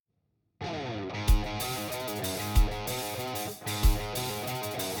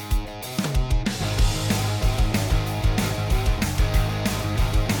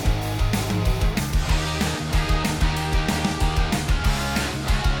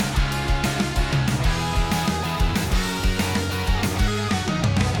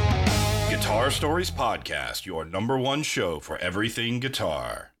Guitar Stories Podcast, your number one show for everything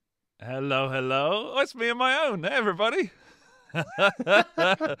guitar. Hello, hello. Oh, it's me and my own. Hey, everybody.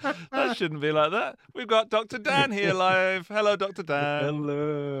 That shouldn't be like that. We've got Dr. Dan here live. Hello, Dr. Dan.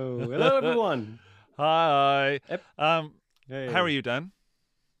 Hello. Hello, everyone. Hi. How Hey. are you, Dan?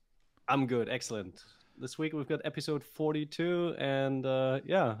 I'm good. Excellent. This week we've got episode 42. And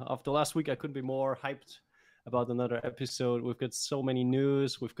after last week, I couldn't be more hyped about another episode. We've got so many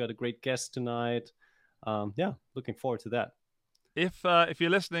news. We've got a great guest tonight. Looking forward to that. If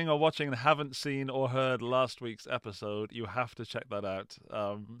you're listening or watching and haven't seen or heard last week's episode, you have to check that out.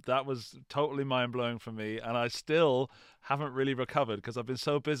 That was totally mind-blowing for me, and I still haven't really recovered because I've been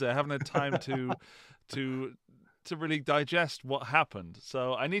so busy. I haven't had time to really digest what happened.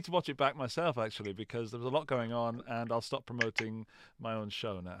 So I need to watch it back myself, actually, because there was a lot going on, and I'll stop promoting my own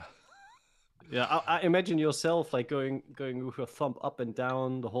show now. Yeah, I imagine yourself like going with your thumb up and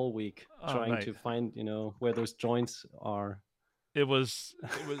down the whole week, trying mate. to find, where those joints are. It was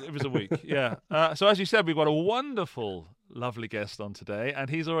a week, yeah. So as you said, we've got a wonderful, lovely guest on today, and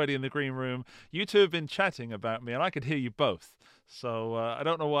he's already in the green room. You two have been chatting about me, and I could hear you both. So I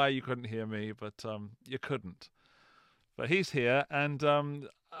don't know why you couldn't hear me, but you couldn't. But he's here, and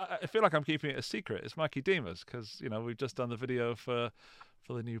I feel like I'm keeping it a secret. It's Mikey Demas, because we've just done the video for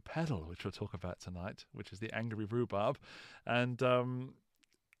the new pedal, which we'll talk about tonight, which is the Angry Rhubarb, and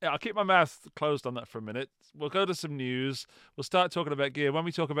I'll keep my mouth closed on that for a minute. We'll go to some news. We'll start talking about gear. When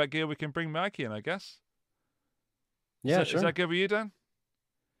we talk about gear, we can bring Mikey in, I guess. Yeah, Is that good with you, Dan?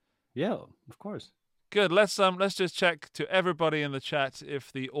 Yeah, of course. Good. Let's just check to everybody in the chat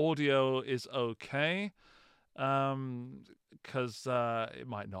if the audio is okay, because it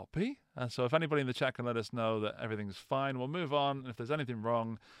might not be. And so if anybody in the chat can let us know that everything's fine, we'll move on. And if there's anything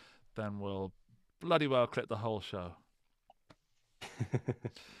wrong, then we'll bloody well clip the whole show.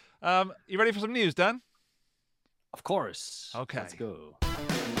 You ready for some news, Dan? Of course. Okay. Let's go.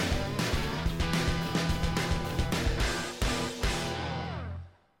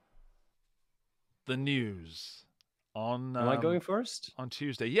 The news on. Am I going first? On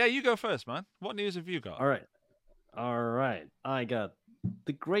Tuesday? Yeah, you go first, man. What news have you got? All right. I got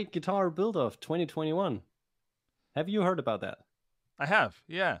the Great Guitar Build-Off 2021. Have you heard about that? I have.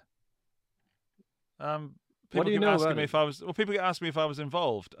 Yeah. What do you know about it? People get asking me if I was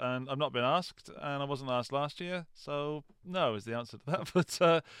involved, and I've not been asked, and I wasn't asked last year, so no is the answer to that.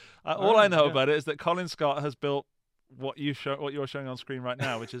 But all I know about it is that Colin Scott has built what you're showing on screen right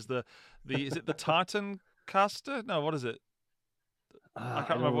now, which is is it the Tartan Caster? No, what is it? I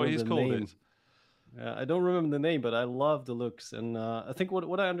can't remember what he's called it. I don't remember the name, but I love the looks, and I think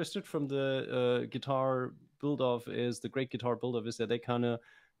what I understood from the guitar build-off is the Great Guitar Build-Off is that they kind of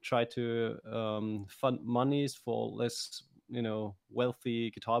try to fund monies for less,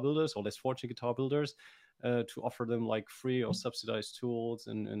 wealthy guitar builders or less fortunate guitar builders to offer them like free or subsidized tools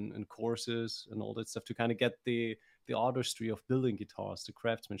and courses and all that stuff to kind of get the artistry of building guitars, the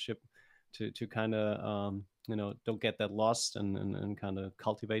craftsmanship, to kind of don't get that lost and kind of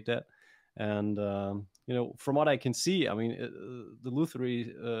cultivate that. And from what I can see, I mean, the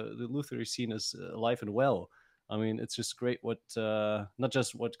Lutherie scene is alive and well. I mean, it's just great what not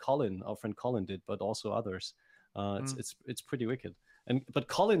just what our friend Colin did, but also others. It's pretty wicked. But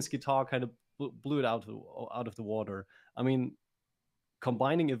Colin's guitar kind of blew it out of the water. I mean,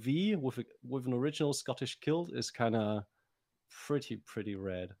 combining a V with an original Scottish kilt is kind of pretty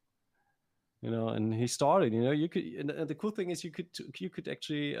rad. And he started. You could. And the cool thing is, you could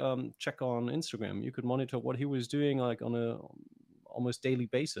actually check on Instagram. You could monitor what he was doing, like on a almost daily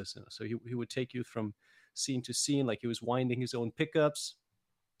basis. So he would take you from scene to scene, like he was winding his own pickups.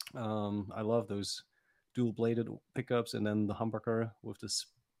 I love those dual bladed pickups, and then the humbucker with this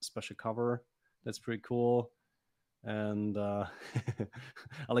special cover. That's pretty cool. And I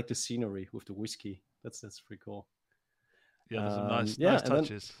like the scenery with the whiskey. That's pretty cool. Yeah, there's some nice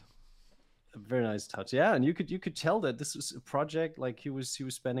touches. Very nice touch. Yeah, and you could tell that this was a project like he was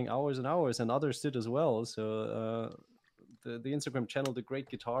spending hours and hours, and others did as well. So the Instagram channel, The Great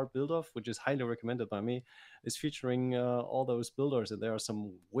Guitar Build-Off, which is highly recommended by me, is featuring all those builders, and there are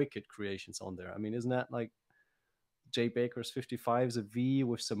some wicked creations on there. I mean, isn't that like Jay Baker's 55's a V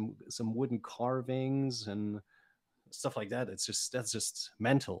with some wooden carvings and stuff like that? That's just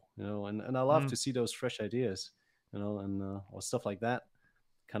mental, and I love to see those fresh ideas, and or stuff like that,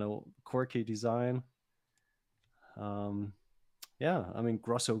 kind of quirky design. I mean,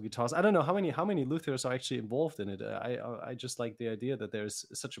 Grosso guitars. I don't know how many Luthers are actually involved in it. I just like the idea that there's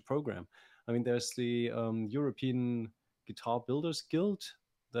such a program. I mean, there's the European Guitar Builders Guild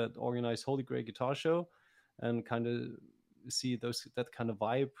that organized Holy Grail Guitar Show, and kind of see that kind of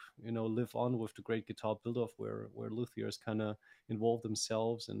vibe, live on with the Great Guitar Build-Off, where luthiers kind of involve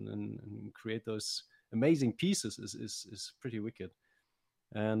themselves and create those amazing pieces is pretty wicked.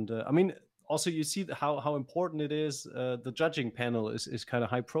 And I mean, also you see how important it is. The judging panel is kind of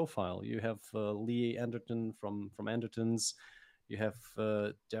high profile. You have Lee Anderton from Andertons. You have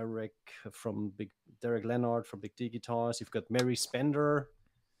Derek Leonard from Big D Guitars. You've got Mary Spender,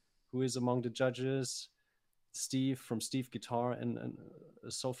 who is among the judges. Steve from Steve Guitar, and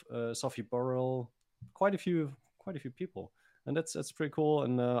Sophie Burrell. Quite a few people, and that's pretty cool.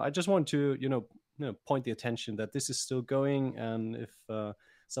 And I just want to point the attention that this is still going, and if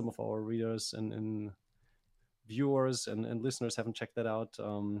some of our readers and viewers and listeners haven't checked that out,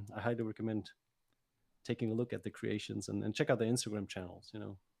 I highly recommend taking a look at the creations and check out the Instagram channels.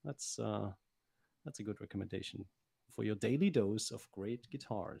 That's a good recommendation for your daily dose of great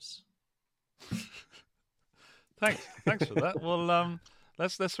guitars. Thanks for that. Well,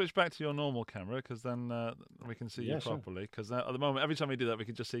 let's switch back to your normal camera, because then we can see you properly. Because at the moment, every time we do that, we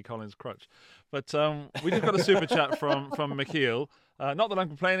can just see Colin's crutch. But we just got a super chat from Michiel. Not that I'm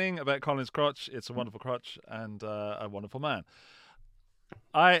complaining about Colin's crutch. It's a wonderful crutch and a wonderful man.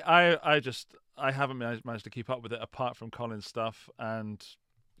 I haven't managed to keep up with it apart from Colin's stuff, and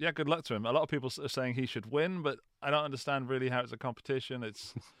yeah, good luck to him. A lot of people are saying he should win, but I don't understand really how it's a competition.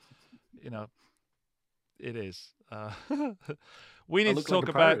 It's it is. We need to talk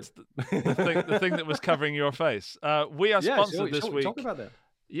about the thing that was covering your face. We are sponsored this week. Talk about that.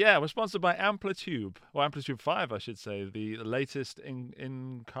 Yeah, we're sponsored by Amplitube, or Amplitube 5, I should say, the latest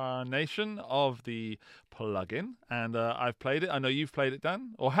incarnation of the plugin. And I've played it. I know you've played it,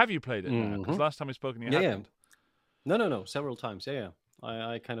 Dan. Or have you played it? Because last time we spoke, you hadn't. No. Several times. Yeah.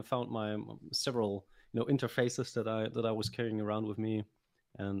 I kind of found my several interfaces that I was carrying around with me,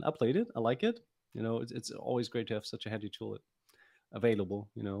 and I played it. I like it. It's always great to have such a handy tool available,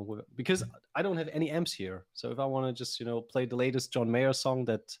 because I don't have any amps here. So if I want to just, play the latest John Mayer song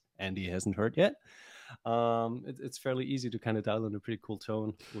that Andy hasn't heard yet, it's fairly easy to kind of dial in a pretty cool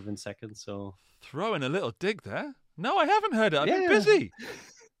tone within seconds. So throw in a little dig there. No, I haven't heard it. I've been busy.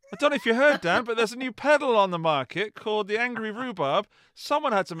 I don't know if you heard, Dan, but there's a new pedal on the market called the Angry Rhubarb.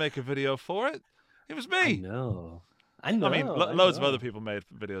 Someone had to make a video for it. It was me. I know. I mean, loads of other people made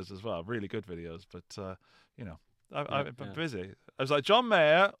videos as well, really good videos. But, I've been busy. I was like, John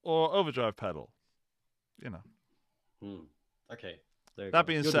Mayer or Overdrive pedal? Okay. That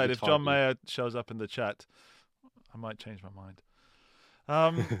being said, if John Mayer shows up in the chat, I might change my mind.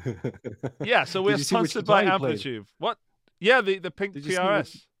 Yeah, so we're sponsored by Amplitube. What? Yeah, the pink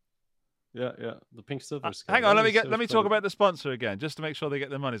PRS. Yeah, the pink silver. Hang on, let me talk about the sponsor again, just to make sure they get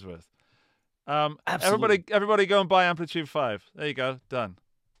their money's worth. Everybody go and buy Amplitube 5. There you go, done.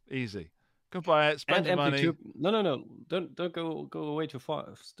 Easy. Go buy it, spend your money. No. Don't go away too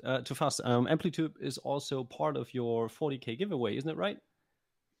fast. Amplitube is also part of your 40K giveaway, isn't it right?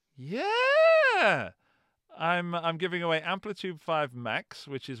 Yeah. I'm giving away Amplitube 5 Max,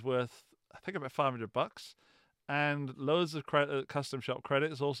 which is worth I think about $500, and loads of custom shop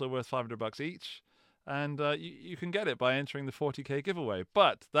credits, also worth $500 each. And you can get it by entering the 40K giveaway.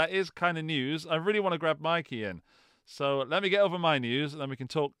 But that is kind of news. I really want to grab Mikey in. So let me get over my news, and then we can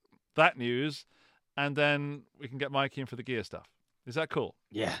talk that news, and then we can get Mikey in for the gear stuff. Is that cool?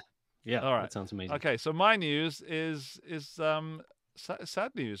 Yeah. All right. That sounds amazing. Okay, so my news is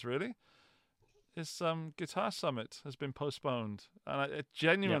sad news, really. This Guitar Summit has been postponed, and it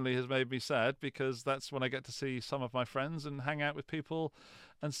genuinely has made me sad, because that's when I get to see some of my friends and hang out with people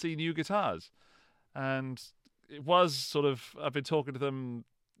and see new guitars. And it was sort of, I've been talking to them.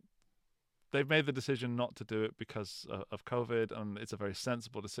 They've made the decision not to do it because of COVID, and it's a very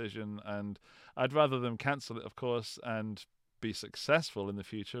sensible decision. And I'd rather them cancel it, of course, and be successful in the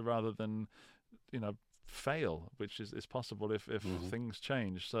future rather than, fail, which is possible if things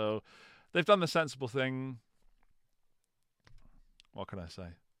change. So they've done the sensible thing. What can I say?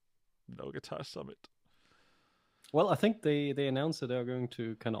 No Guitar Summit. Well, I think they announced that they're going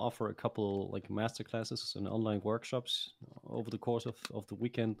to kind of offer a couple like masterclasses and online workshops over the course of the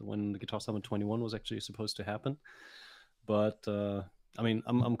weekend when the Guitar Summit 21 was actually supposed to happen. But I mean,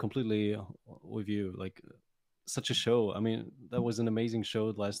 I'm completely with you. Like, such a show. I mean, that was an amazing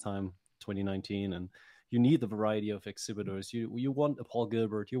show last time, 2019, and you need the variety of exhibitors. You want a Paul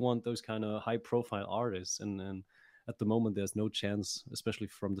Gilbert, you want those kind of high profile artists, and at the moment there's no chance, especially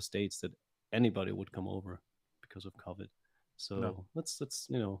from the States, that anybody would come over because of COVID. So let's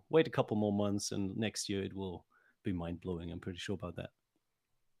wait a couple more months, and next year it will be mind blowing. I'm pretty sure about that.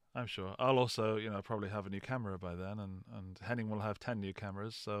 I'm sure. I'll also, probably have a new camera by then, and Henning will have 10 new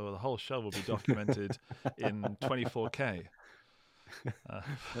cameras, so the whole show will be documented in 24K.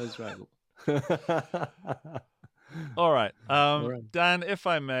 That's right. All right. Dan, if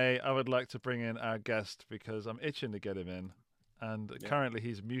I may, I would like to bring in our guest because I'm itching to get him in. And currently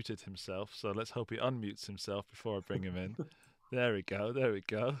he's muted himself, so let's hope he unmutes himself before I bring him in. There we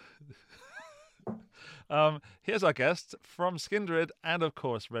go. Here's our guest from Skindred and, of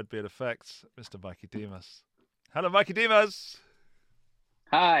course, Redbeard Effects, Mr. Mikey Demas. Hello, Mikey Demas.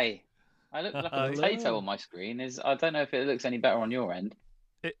 Hi. I look like a potato on my screen. I don't know if it looks any better on your end.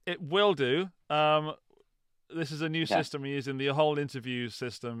 It will do. This is a new system we're using. The whole interview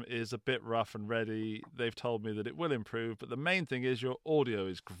system is a bit rough and ready. They've told me that it will improve, but the main thing is your audio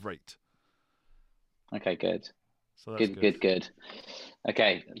is great. Okay, good. So that's good.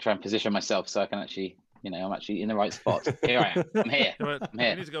 Okay, I'll try and position myself so I can actually, I'm actually in the right spot. Here I am. I'm here. I'm here.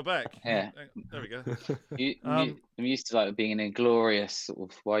 You need to go back. Yeah. There we go. I'm used to like being in a glorious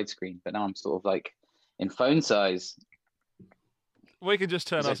sort of widescreen, but now I'm sort of like in phone size. We can just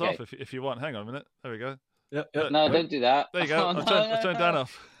turn us off if you want. Hang on a minute. There we go. Yep. No, don't do that. There you go. I've turned Dan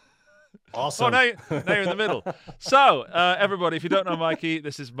off. Awesome. Oh, now you're in the middle. So, everybody, if you don't know Mikey,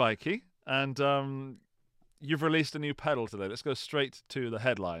 this is Mikey. And you've released a new pedal today. Let's go straight to the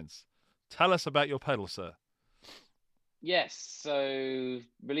headlines. Tell us about your pedal, sir. Yes, so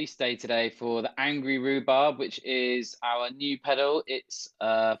release day today for the Angry Rhubarb, which is our new pedal. It's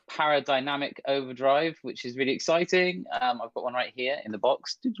a Paradynamic Overdrive, which is really exciting. I've got one right here in the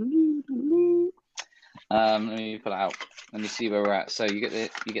box. Let me pull it out. Let me see where we're at. So you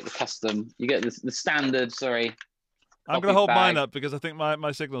get the custom, you get the standard. Sorry. I'm going to hold mine up because I think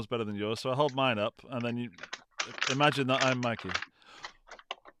my signal's better than yours. So I hold mine up, and then you imagine that I'm Mikey.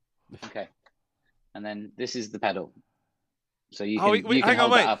 Okay. And then this is the pedal. So you can,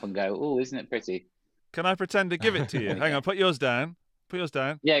 hold that up and go, oh, isn't it pretty? Can I pretend to give it to you? Hang on, put yours down.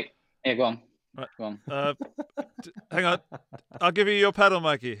 Yeah, go on. Right. Go on. Hang on. I'll give you your pedal,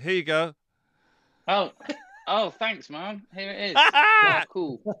 Mikey. Here you go. Oh, thanks, man. Here it is. Oh,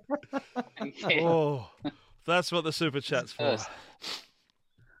 cool. Okay. Oh, that's what the super chat's for.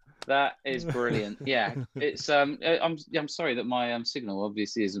 That is brilliant. Yeah, it's I'm sorry that my signal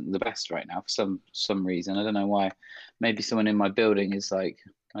obviously isn't the best right now for some reason. I don't know why. Maybe someone in my building is like,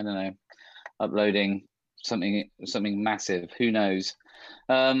 I don't know, uploading something massive. Who knows?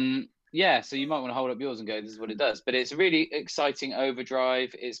 Yeah, so you might want to hold up yours and go, this is what it does. But it's a really exciting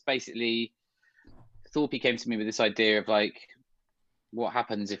overdrive. It's basically, Thorpe came to me with this idea of like, what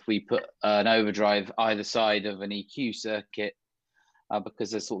happens if we put an overdrive either side of an EQ circuit?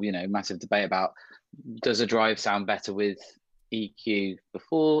 Because there's sort of, massive debate about, does a drive sound better with EQ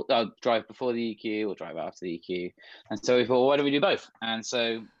before, drive before the EQ or drive after the EQ? And so we thought, well, why don't we do both? And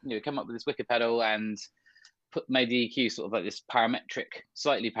so, come up with this wicked pedal and made the EQ sort of like this parametric,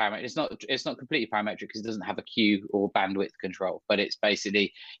 slightly parametric. It's not completely parametric because it doesn't have a Q or bandwidth control, but it's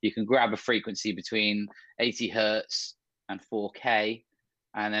basically, you can grab a frequency between 80 Hertz and 4K,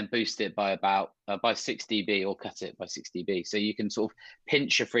 and then boost it by about by 6 dB or cut it by 6 dB. So you can sort of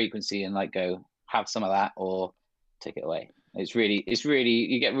pinch a frequency and like go have some of that or take it away. It's really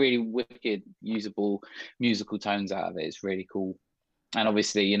you get really wicked usable musical tones out of it. It's really cool. And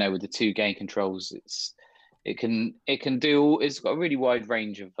obviously, with the 2 gain controls, it's got a really wide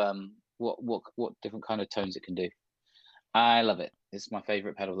range of what different kind of tones it can do. I love it. It's my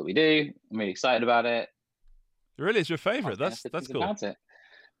favorite pedal that we do. I'm really excited about it. Really, it's your favorite. That's cool.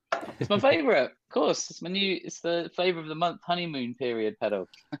 It's my favorite, of course. It's the flavor of the month honeymoon period pedal.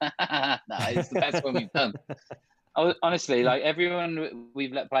 No, it's the best one we've done. Honestly, like everyone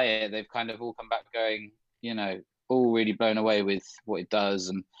we've let play it, they've kind of all come back going, all really blown away with what it does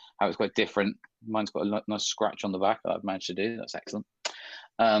and how it's quite different. Mine's got a nice scratch on the back that I've managed to do. That's excellent.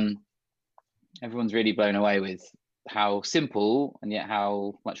 Everyone's really blown away with how simple and yet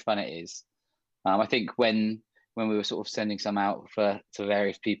how much fun it is. I think when we were sort of sending some out to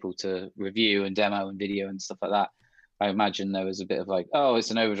various people to review and demo and video and stuff like that, I imagine there was a bit of like, oh,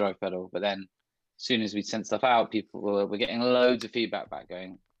 it's an overdrive pedal. But then as soon as we sent stuff out, people were getting loads of feedback back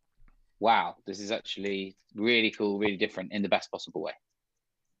going, wow, this is actually really cool, really different in the best possible way.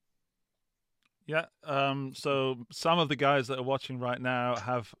 Yeah. So some of the guys that are watching right now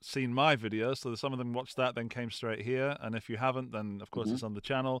have seen my video. So some of them watched that, then came straight here. And if you haven't, then of course it's on the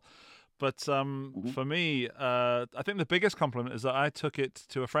channel. But for me, I think the biggest compliment is that I took it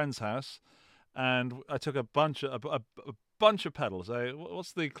to a friend's house, and I took a bunch of pedals.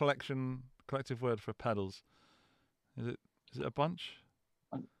 What's the collective word for pedals? Is it a bunch?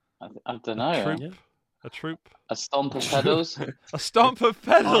 I don't know. A troop? A troop? A stomp of pedals? A stomp of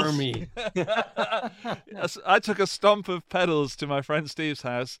pedals. Army. Yes, I took a stomp of pedals to my friend Steve's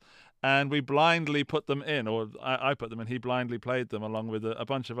house, and we blindly put them in, or I put them in. He blindly played them along with a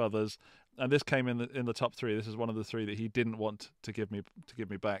bunch of others, and this came in the top 3. This is one of the 3 that he didn't want to give me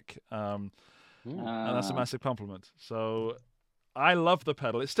back, and that's a massive compliment. So I love the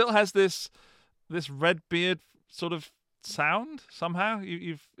pedal. It still has this red beard sort of sound somehow.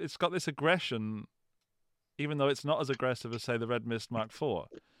 It's got this aggression, even though it's not as aggressive as, say, the Red Mist Mark IV.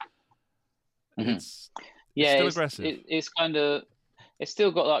 It's still aggressive. It's kind of, it's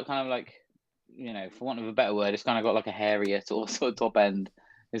still got that kind of like, for want of a better word, it's kind of got like a hairier sort of top end.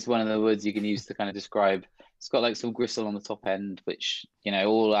 It's one of the words you can use to kind of describe. It's got like some gristle on the top end, which,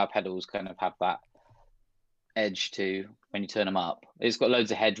 all our pedals kind of have that edge to when you turn them up. It's got loads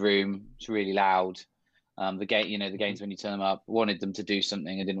of headroom. It's really loud. The gains when you turn them up, wanted them to do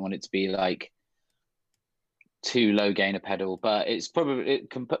something. I didn't want it to be like too low gain a pedal, but it's probably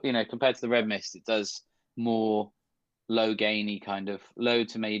compared to the Red Mist, it does more low gainy, kind of low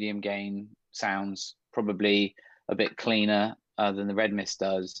to medium gain sounds, probably a bit cleaner than the Red Mist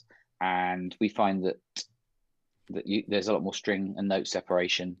does, and we find that there's a lot more string and note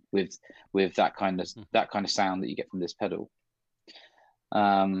separation with that kind of sound that you get from this pedal.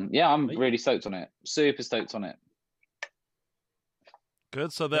 I'm really stoked on it. Super stoked on it.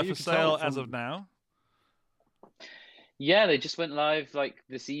 Good. So they're for sale as of now. Yeah, they just went live like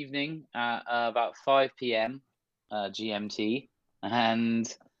this evening at about 5 p.m. GMT,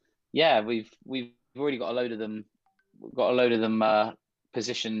 and yeah, we've already got a load of them. We've got a load of them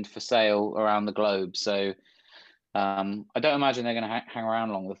positioned for sale around the globe. So I don't imagine they're going to hang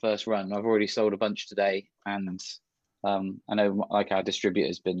around long the first run. I've already sold a bunch today, and I know like our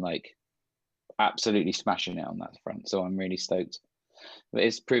distributor's been like absolutely smashing it on that front. So I'm really stoked. But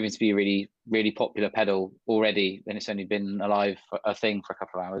it's proving to be a really, really popular pedal already, and it's only been a thing for a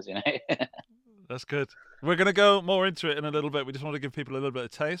couple of hours, That's good. We're going to go more into it in a little bit. We just want to give people a little bit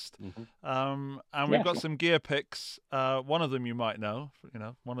of taste. And we've got some gear picks. One of them you might know,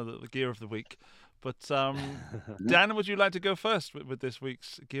 one of the gear of the week. But Dan, would you like to go first with this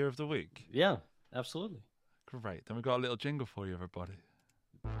week's gear of the week? Yeah, absolutely. Great. Then we've got a little jingle for you, everybody.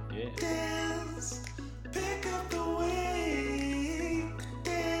 Yeah. Dance, pick up the week.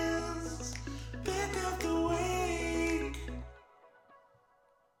 Dance, pick up the week.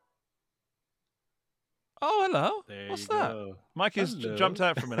 Oh, hello. There What's you that? go. Mikey's Hello. jumped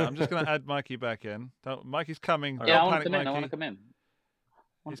out for a minute. I'm just going to add Mikey back in. Mikey's coming. Yeah, Don't I want to panic, come in. I Mikey. want to come in.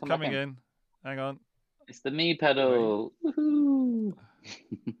 He's coming in. Hang on. It's the me pedal. Woohoo!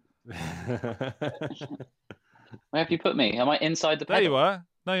 Where have you put me? Am I inside the pedal? There you are.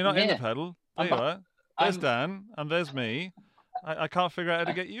 No, you're not in the Yeah. pedal. There you are. There's Dan, and there's me. I can't figure out how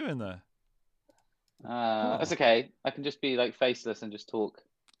to get you in there. That's okay. I can just be like faceless and just talk.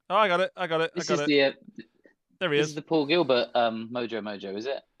 Oh, I got it. This is the There he this is. is the Paul Gilbert Mojo, is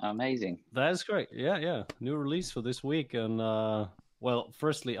it? Amazing. That is great. Yeah. New release for this week. And well,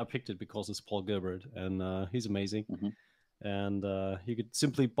 firstly, I picked it because it's Paul Gilbert, and he's amazing. And you could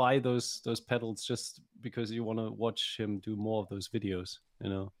simply buy those pedals just because you want to watch him do more of those videos.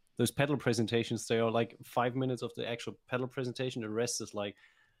 Those pedal presentations, they are like 5 minutes of the actual pedal presentation. The rest is like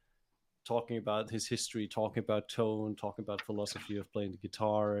talking about his history, talking about tone, talking about philosophy of playing the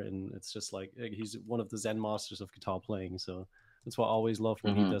guitar, and it's just like he's one of the Zen masters of guitar playing. So that's what I always love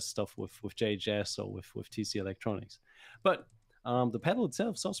when he does stuff with JHS or with TC Electronics. But the pedal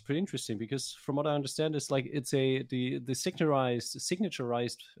itself sounds pretty interesting because, from what I understand, it's the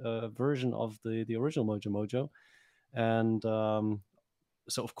signaturized version of the original Mojo, and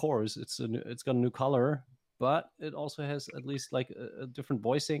so of course it's got a new color. But it also has at least like a different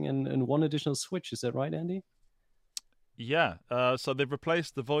voicing and one additional switch. Is that right, Andy? Yeah. So they've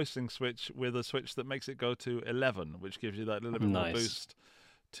replaced the voicing switch with a switch that makes it go to 11, which gives you that little bit more boost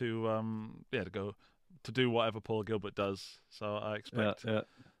to to do whatever Paul Gilbert does. So I expect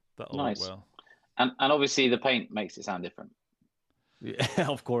that'll work well. And obviously the paint makes it sound different. Yeah,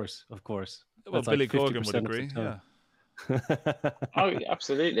 of course. Well, That's Billy like Corgan would 50% of the agree. Yeah. time. Oh,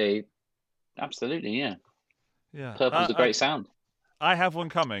 absolutely, yeah. Yeah. Purple's a great sound. I have one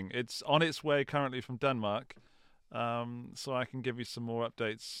coming. It's on its way currently from Denmark, so I can give you some more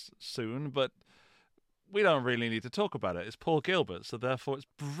updates soon. But we don't really need to talk about it. It's Paul Gilbert, so therefore it's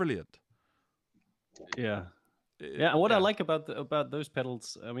brilliant. Yeah. And what I like about those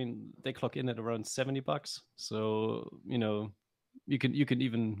pedals, I mean, they clock in at around $70. So you can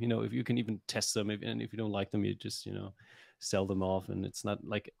even if you can even test them, and if you don't like them, you just sell them off, and it's not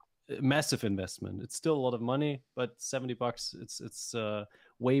like massive investment. It's still a lot of money, but $70, it's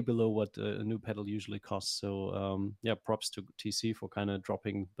way below what a new pedal usually costs. So yeah, props to TC for kind of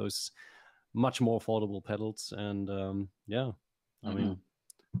dropping those much more affordable pedals. And yeah, I mean,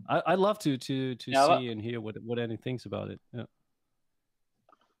 I'd love to Yeah, see and hear what Andy thinks about it. Yeah.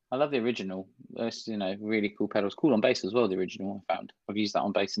 I love the original. It's, really cool pedals. Cool on bass as well, the original I found. I've used that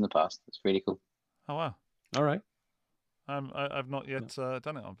on bass in the past. It's really cool. Oh wow. All right. I've not yet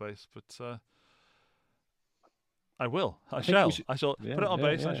done it on bass, but I will. I think shall. we I shall Yeah, put it on yeah,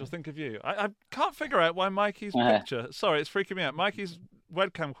 bass. And I yeah. shall think of you. I can't figure out why Mikey's picture. Sorry, it's freaking me out. Mikey's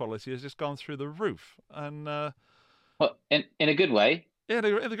webcam quality has just gone through the roof, and Well, in a good way. yeah,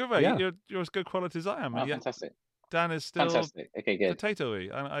 in a good way. Yeah. You're as good quality as I am, Oh, and yet fantastic. Dan is still Fantastic. Okay, good. potato-y,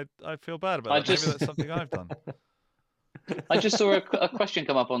 and I feel bad about I that. Maybe just- that's something I've done. I just saw a question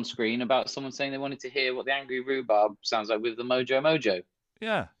come up on screen about someone saying they wanted to hear what the Angry Rhubarb sounds like with the Mojo Mojo.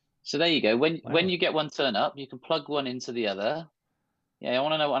 Yeah. So there you go. When Wow. you get one turn up, you can plug one into the other. Yeah, I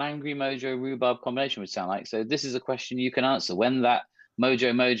want to know what an Angry Mojo Rhubarb combination would sound like. So this is a question you can answer. When that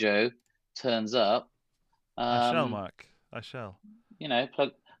Mojo Mojo turns up, I shall, Mark. I shall.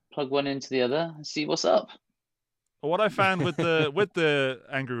 plug one into the other and see what's up. Well, what I found with the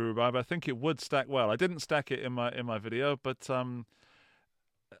Angry Rhubarb, I think it would stack well. I didn't stack it in my video, but I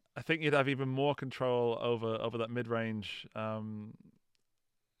think you'd have even more control over that mid-range. I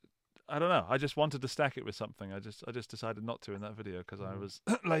don't know. I just wanted to stack it with something. I just decided not to in that video because I was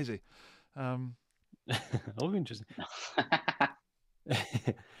lazy. That'll be interesting.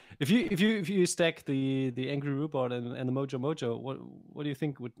 If you stack the Angry Rhubarb and the Mojo Mojo, what do you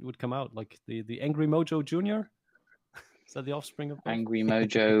think would come out? Like the Angry Mojo Junior? Is that the offspring of both? Angry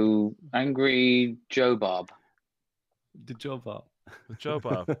Joe Bob. The Joe Bob. With Joe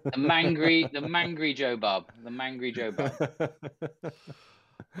Bob. The Mangry Joe Bob. The Mangry Joe Bob.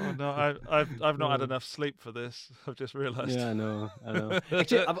 Oh no, I've not had enough sleep for this. I've just realised. Yeah, I know.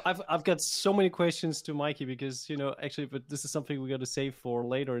 Actually, I've got so many questions to Mikey because but this is something we got to save for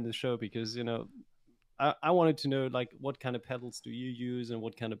later in the show because I wanted to know like what kind of pedals do you use and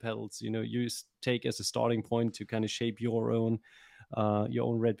what kind of pedals you take as a starting point to kind of shape your own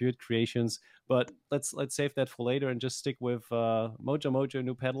Red Beard creations. But let's save that for later and just stick with Mojo Mojo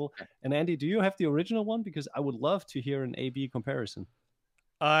new pedal. And Andy, do you have the original one? Because I would love to hear an A/B comparison.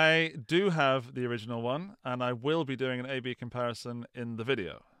 I do have the original one, and I will be doing an A/B comparison in the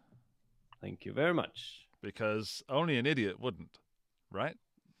video Thank you very much. because only an idiot wouldn't, right?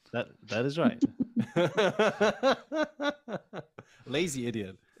 That is right. Lazy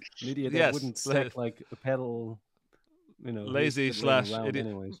idiot. An idiot that Yes, wouldn't stack like a pedal, Lazy leave it laying / around idiot.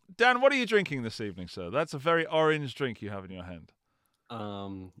 anyways. Dan, what are you drinking this evening, sir? That's a very orange drink you have in your hand.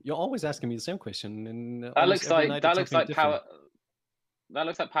 You're always asking me the same question, and That almost looks every like night that it's looks something like different. power. That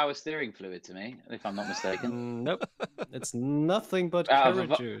looks like power steering fluid to me, if I'm not mistaken. Nope, it's nothing but Out of a carrot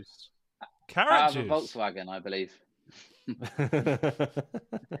vo- juice. Carrot Out of juice. a Volkswagen, I believe.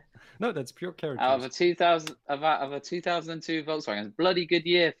 No, that's pure carrot Out of juice. a 2002 Volkswagen. It's a bloody good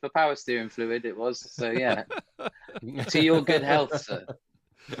year for power steering fluid. It was. So yeah, to your good health, sir.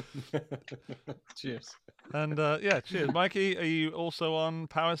 Cheers. And yeah, cheers. Mikey, are you also on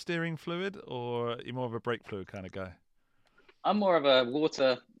power steering fluid, or are you more of a brake fluid kind of guy? I'm more of a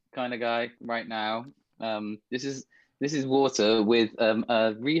water kind of guy right now. This is water with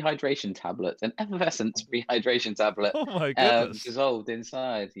a rehydration tablet, an effervescent rehydration tablet, Oh my goodness. dissolved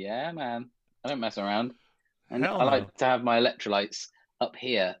inside. Yeah, man. I don't mess around, and Hell I no. like to have my electrolytes up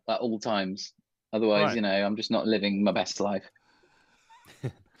here at all times. Otherwise, Right. I'm just not living my best life.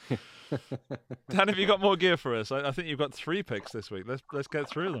 Dan, have you got more gear for us? I think you've got 3 picks this week. Let's get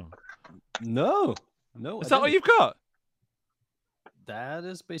through them. No. Is I that what don't. you've got? That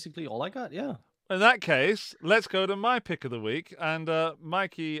is basically all I got. Yeah. In that case, let's go to my pick of the week. And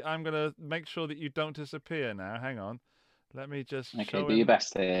Mikey, I'm going to make sure that you don't disappear now. Hang on. Let me just Okay, show do your him.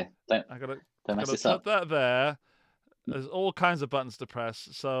 best here. Don't Don't mess mess this put up. that there. There's all kinds of buttons to press.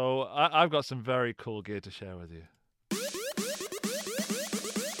 So I've got some very cool gear to share with you.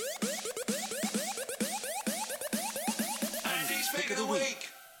 Andy's pick of the week.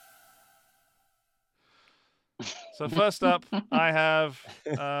 So first up, I have,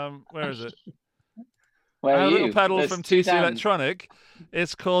 where is it? Where I have are a little you? pedal There's from 2 TC Dans. Electronic.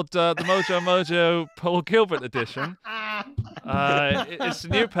 It's called the Mojo Mojo Paul Gilbert edition. It's a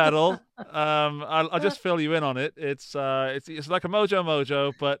new pedal. I'll just fill you in on it. It's like a Mojo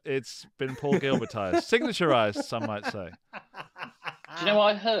Mojo, but it's been Paul Gilbertized, signaturized, some might say. Do you know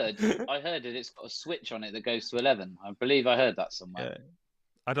what I heard? I heard that it's got a switch on it that goes to 11. I believe I heard that somewhere.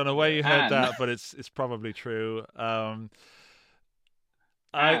 I don't know where you heard And- that, but it's probably true.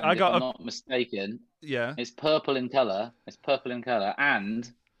 And I if got I'm a not mistaken, yeah. it's purple in color. It's purple in color, and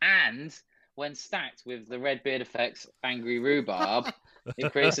when stacked with the red beard effects, angry rhubarb,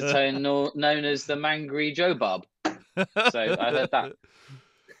 it creates a tone known as the mangry Joe Bob. So I heard that.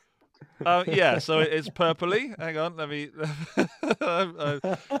 Yeah, so it's purpley. Hang on, let me.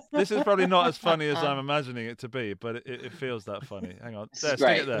 This is probably not as funny as I'm imagining it to be, but it feels that funny. Hang on, This there, is stick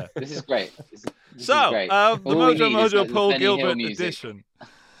great. it there. This is great. This So, is great. the All we Mojo need is Mojo like the Paul Benny Hill Gilbert music. edition.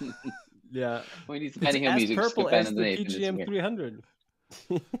 Yeah. We need the It's Benny Hill as music. just purple with Ben as the underneath, and it's PGM great. 300.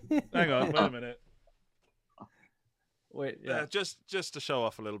 Hang on, wait a minute. Wait, yeah. Just to show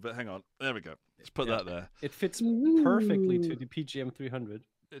off a little bit. Hang on, there we go. Let's put that there. It fits perfectly to the PGM 300.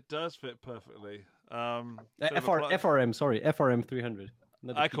 It does fit perfectly. Bit of a FRM, sorry, FRM 300.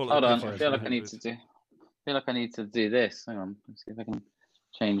 not the I call it PGM Hold on, I PGM feel like I 300. need to do this. Hang on, let's see if I can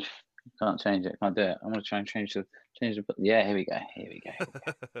change. Can't change it. Can't do it. I'm gonna try and change the. Yeah, here we go. Here we go.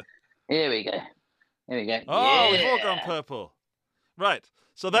 Here we go. Here we go. Oh, we've all Yeah. gone purple. Right.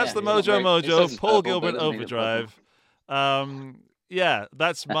 So that's Yeah, the it Mojo looks great. It Mojo says it's Paul purple, but it Gilbert doesn't mean it's Overdrive. Yeah,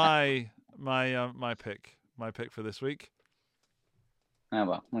 that's my pick. My pick for this week. Oh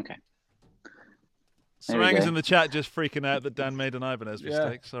well, okay. There we Sarang is go. in the chat just freaking out that Dan made an Ibanez Yeah.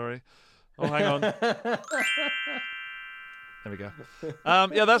 mistake. Sorry. Oh, hang on. There we go.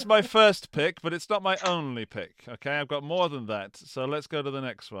 Yeah, that's my first pick, but it's not my only pick. Okay, I've got more than that. So let's go to the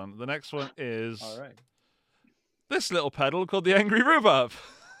next one. The next one is All right. this little pedal called the Angry Rhubarb.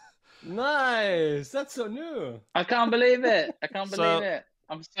 Nice. That's so new. I can't believe it. I can't So- believe it.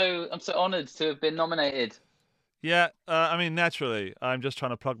 I'm so honoured to have been nominated. Yeah, I mean, naturally, I'm just trying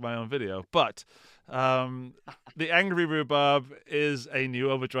to plug my own video. But the Angry Rhubarb is a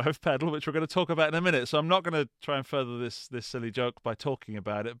new overdrive pedal, which we're going to talk about in a minute. So I'm not going to try and further this silly joke by talking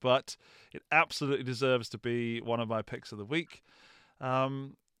about it, but it absolutely deserves to be one of my picks of the week.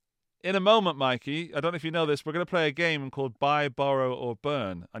 In a moment, Mikey, I don't know if you know this, we're going to play a game called Buy, Borrow, or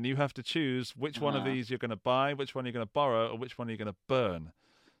Burn. And you have to choose which one of these you're going to buy, which one you're going to borrow, or which one you're going to burn.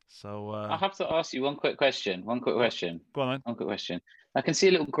 So I have to ask you one quick question. go on, then. One quick question. I can see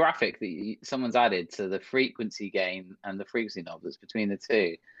a little graphic that someone's added to the frequency gain and the frequency knob that's between the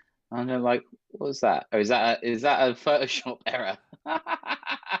two. And I'm like, what's that? Or is that a Photoshop error?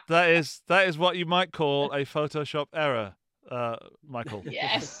 That is what you might call a Photoshop error, Michael.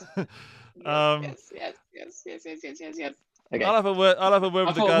 Yes. Um, Yes. Okay. I'll have a word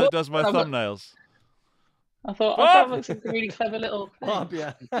with the thought, guy that what- does my what- thumbnails. I thought it looks like a really clever little. Bob,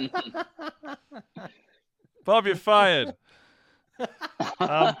 yeah. Bob, you're fired.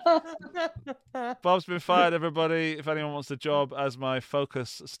 Bob's been fired, everybody. If anyone wants a job as my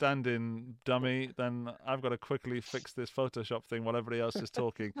Focus stand-in dummy, then I've got to quickly fix this Photoshop thing while everybody else is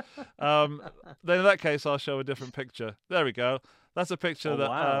talking. Then in that case, I'll show a different picture. There we go. That's a picture Oh, that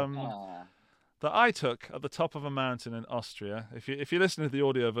wow. that I took at the top of a mountain in Austria. If you listen to the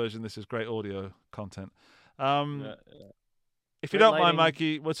audio version, this is great audio content. Yeah. If you Great don't mind, lighting.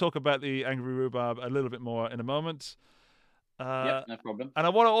 Mikey, we'll talk about the Angry Rhubarb a little bit more in a moment. Yep, no problem. And I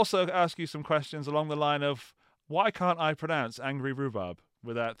want to also ask you some questions along the line of why can't I pronounce Angry Rhubarb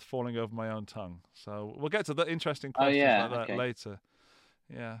without falling over my own tongue? So we'll get to the interesting questions yeah, like that okay. later.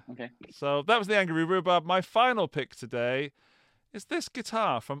 Yeah. Okay. So that was the Angry Rhubarb. My final pick today is this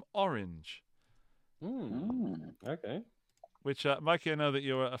guitar from Orange, Okay. which, Mikey, I know that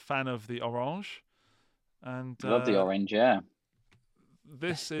you're a fan of the Orange. And Love the orange, yeah.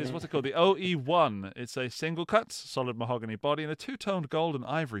 this is what's it called? The OE1. It's a single cut, solid mahogany body, and a two-toned gold and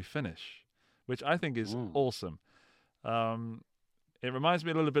ivory finish, which I think is awesome. It reminds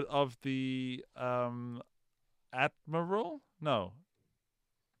me a little bit of the Admiral? No.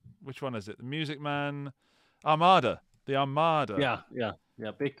 Which one is it? The Music Man Armada. The Armada.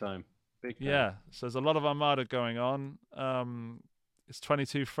 Yeah. Big time. Big time. Yeah. So there's a lot of Armada going on. It's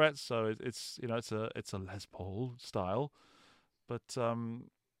 22 frets, so it's it's a Les Paul style, but I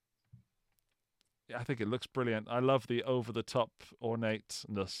think it looks brilliant. I love the over-the-top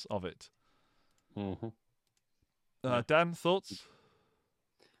ornateness of it. Dan, thoughts?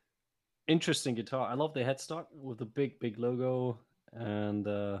 Interesting guitar. I love the headstock with the big logo, and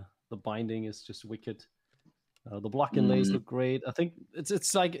the binding is just wicked. The block inlays look great. I think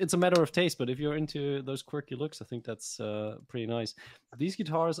it's like it's a matter of taste, but if you're into those quirky looks, I think that's pretty nice. These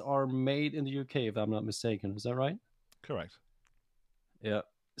guitars are made in the UK, if I'm not mistaken. Is that right? Correct. Yeah.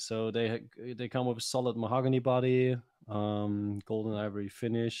 So they come with a solid mahogany body, golden ivory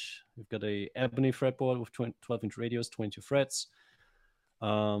finish. We've got a ebony fretboard with 12-inch radios, 22 frets.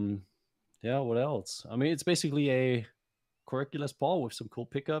 Yeah. What else? I mean, it's basically a quirky Les Paul with some cool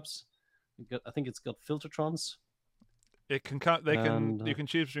pickups. I think it's got Filtertrons. It can they can And, you can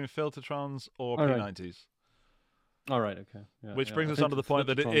choose between Filtertrons or all right. P90s. All right, okay. Yeah, Which yeah. brings I us think on to the point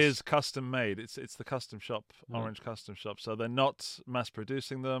that it Fliptrons- is custom made. It's the custom shop, Yeah. Orange custom shop. So they're not mass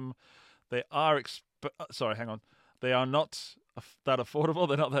producing them. They are sorry, hang on. They are not that affordable.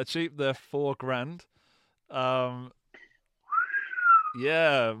 They're not that cheap. They're $4,000.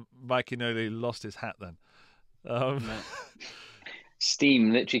 Yeah, Mikey nearly lost his hat then.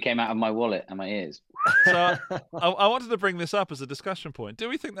 Steam literally came out of my wallet and my ears. So I wanted to bring this up as a discussion point. Do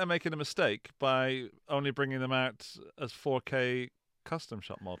we think they're making a mistake by only bringing them out as 4K custom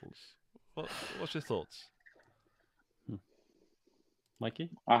shop models? What's your thoughts?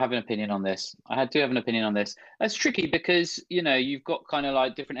 Mikey? I have an opinion on this. I do have an opinion on this. That's tricky because, you know, you've got kind of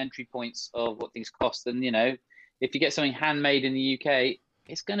like different entry points of what things cost. And, you know, if you get something handmade in the UK,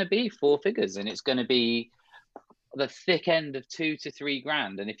 it's going to be 4 figures and it's going to be the thick end of $2,000 to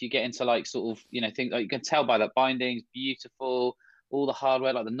 $3,000. And if you get into like sort of, you know, things like you can tell by that binding's beautiful, all the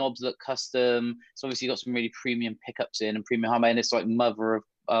hardware, like the knobs look custom. So obviously you've got some really premium pickups in and premium hardware, and it's like mother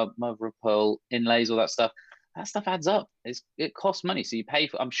of pearl inlays, all that stuff. That stuff adds up. It costs money. So you pay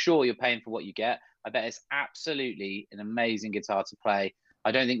for, I'm sure you're paying for what you get. I bet it's absolutely an amazing guitar to play.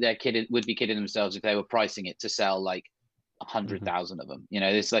 I don't think would be kidding themselves if they were pricing it to sell like 100,000 of them. You know,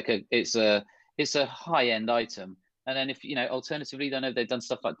 it's like it's a high end item. And then if, you know, alternatively, I know they've done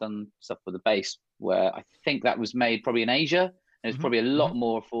stuff with the bass where I think that was made probably in Asia. And it's probably a lot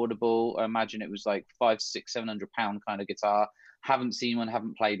more affordable. I imagine it was like £500, £600, £700 kind of guitar. Haven't seen one,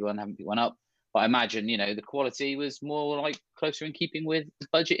 haven't played one, haven't picked one up. But I imagine, you know, the quality was more like closer in keeping with the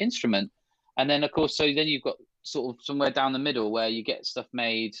budget instrument. And then, of course, so then you've got sort of somewhere down the middle where you get stuff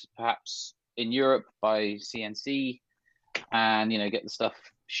made perhaps in Europe by CNC and, you know, get the stuff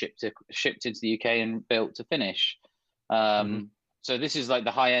shipped into the UK and built to finish. So this is like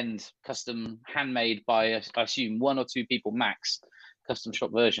the high-end custom handmade by, I assume, 1 or 2 people max custom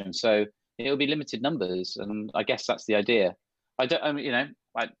shop version. So it'll be limited numbers. And I guess that's the idea.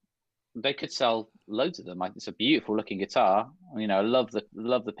 They could sell loads of them. It's a beautiful looking guitar. You know, I love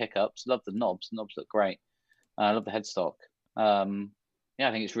the pickups, love the knobs. The knobs look great. I love the headstock. Yeah,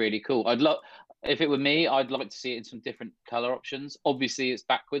 I think it's really cool. If it were me, I'd like to see it in some different color options. Obviously, it's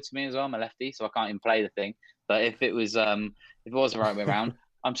backwards for me as well. I'm a lefty, so I can't even play the thing. But if it was the right way around,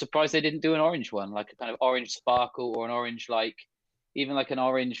 I'm surprised they didn't do an orange one, like a kind of orange sparkle or an orange even like an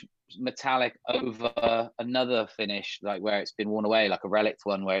orange metallic over another finish, like where it's been worn away, like a relict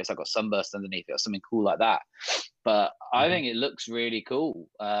one where it's like got sunburst underneath it or something cool like that. But I think it looks really cool.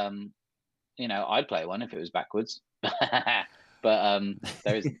 You know, I'd play one if it was backwards. But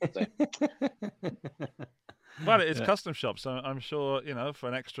there isn't. So. Well, it's custom shop, so I'm sure, you know, for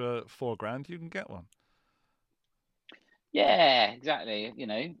an extra $4,000 you can get one. Yeah, exactly. You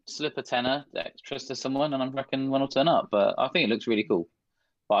know, slip a tenner extras to someone, and I reckon one will turn up. But I think it looks really cool.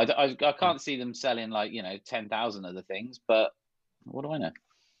 But I can't see them selling like, you know, 10,000 of the things. But what do I know?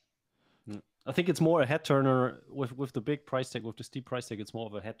 I think it's more a head turner with the big price tag, with the steep price tag. It's more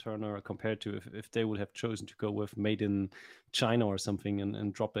of a head turner compared to if they would have chosen to go with made in China or something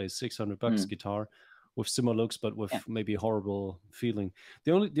and drop a $600 guitar with similar looks, but with maybe horrible feeling.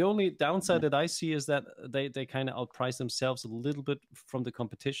 The only downside that I see is that they kind of outprice themselves a little bit from the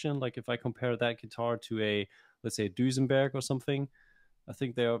competition. Like if I compare that guitar to let's say a Duesenberg or something, I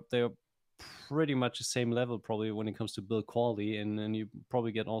think they're pretty much the same level probably when it comes to build quality, and you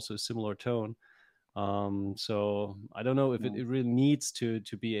probably get also a similar tone. So I don't know if it really needs to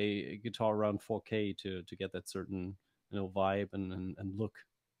be a guitar around 4K to get that certain, you know, vibe and look.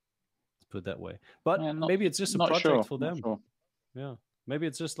 Put it that way. But maybe it's just a project for them. Yeah, maybe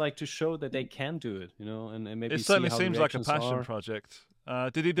it's just like to show that they can do it, you know, and maybe it certainly see how seems the like a passion are. project.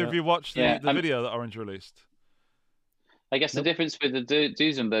 Did either of you watch the video that Orange released? I guess the difference with the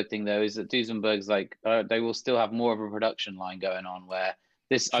Duesenberg thing, though, is that Duesenberg's like they will still have more of a production line going on. Where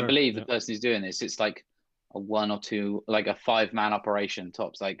this, I believe, the person who's doing this, it's like a 1 or 2, like a 5-man operation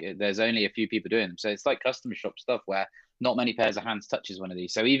tops. Like there's only a few people doing them, so it's like custom shop stuff where not many pairs of hands touches one of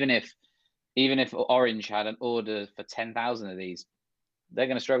these. So even if Orange had an order for 10,000 of these, they're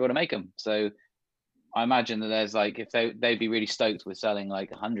going to struggle to make them. So I imagine that there's like, if they'd be really stoked with selling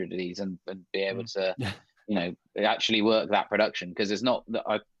like 100 of these and be able to, you know, actually work that production, because there's not,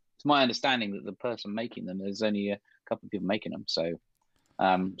 it's my understanding that the person making them, there's only a couple of people making them. So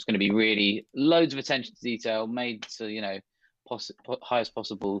it's going to be really loads of attention to detail, made to, you know, highest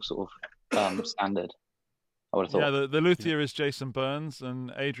possible sort of standard. I would have thought. Yeah, the luthier is Jason Burns,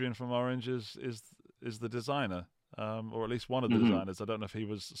 and Adrian from Orange is the designer, or at least one of the designers. I don't know if he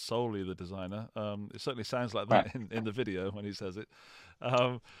was solely the designer. It certainly sounds like that in the video when he says it.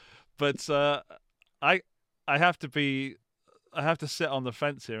 But I have to sit on the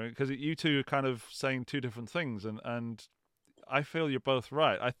fence here because you two are kind of saying two different things, and I feel you're both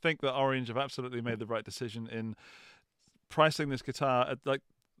right. I think that Orange have absolutely made the right decision in pricing this guitar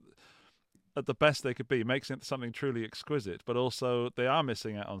at the best they could be, making it something truly exquisite, but also they are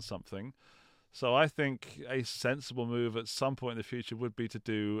missing out on something. So I think a sensible move at some point in the future would be to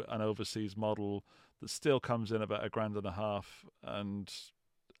do an overseas model that still comes in about $1,500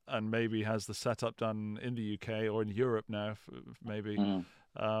 and maybe has the setup done in the UK or in Europe now, maybe.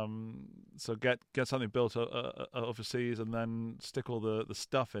 So get something built overseas and then stick all the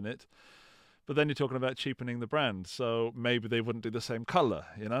stuff in it. But then you're talking about cheapening the brand, so maybe they wouldn't do the same color,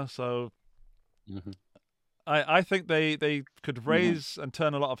 So I think they could raise and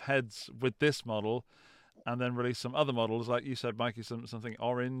turn a lot of heads with this model, and then release some other models, like you said, Mikey, something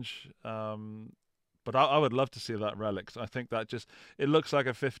orange. But I would love to see that Relic. I think that it looks like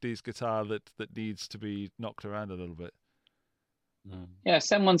a 50s guitar that needs to be knocked around a little bit. Yeah,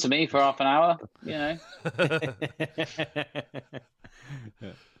 send one to me for half an hour.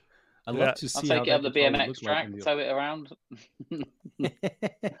 I'd love to see. I'll how take it up the that guitar would BMX look track, like tow it around.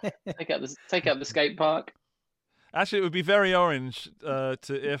 take up the skate park. Actually, it would be very orange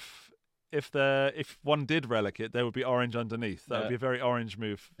if one did Relic it, there would be orange underneath. That would be a very orange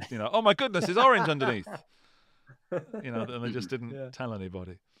move. Oh my goodness, it's orange underneath. And they just didn't tell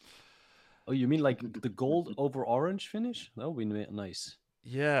anybody. Oh, you mean like the gold over orange finish? That would be nice.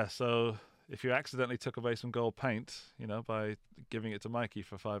 Yeah, so if you accidentally took away some gold paint, by giving it to Mikey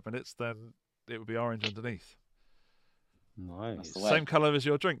for 5 minutes, then it would be orange underneath. Nice. Same color as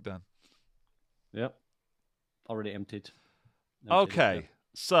your drink, Dan. Yep. Already emptied. Okay. Yeah.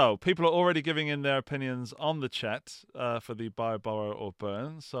 So people are already giving in their opinions on the chat for the buy, borrow, or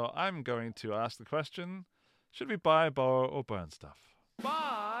burn. So I'm going to ask the question, should we buy, borrow, or burn stuff?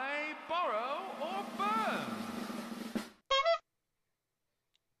 Buy, borrow, or burn.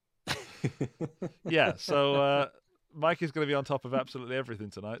 Yeah, so Mikey's going to be on top of absolutely everything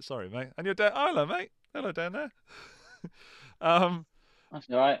tonight. Sorry, mate. And you're down. Hello, mate. Hello down there. That's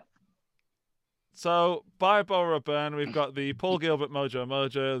all right. So, buy, borrow, or burn, we've got the Paul Gilbert Mojo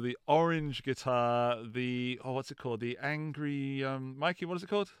Mojo, the orange guitar, what's it called? The Angry, Mikey, what is it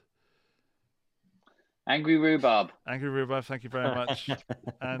called? Angry Rhubarb. Angry Rhubarb, thank you very much.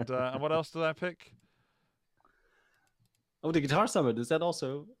 And what else did I pick? Oh, the Guitar Summit, is that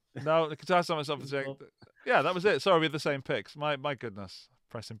also? No, the Guitar Summit's obviously. Yeah, that was it. Sorry, we had the same picks. My goodness,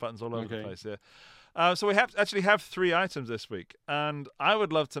 pressing buttons all over the place here. So we have 3 items this week, and I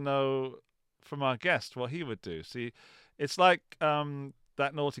would love to know from our guest what he would do. See, it's like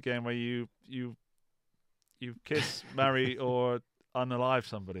that naughty game where you kiss, marry, or unalive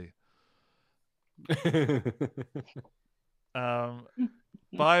somebody.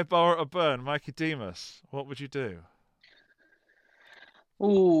 Buy, borrow, or burn, Mikey Demas. What would you do?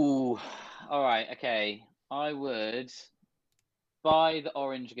 Ooh, all right, okay. I would buy the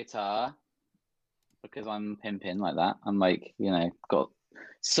orange guitar because I'm pimping like that. I'm like, got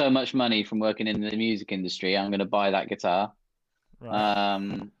so much money from working in the music industry. I'm going to buy that guitar.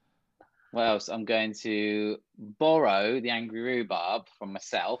 Right. What else? I'm going to borrow the Angry Rhubarb from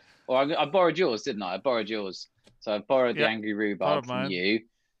myself. Or I borrowed yours, didn't I? I borrowed yours. So I borrowed the Angry Rhubarb from you.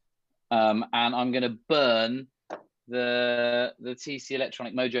 And I'm going to burn the TC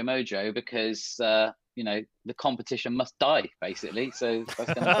Electronic Mojo Mojo because, the competition must die, basically. So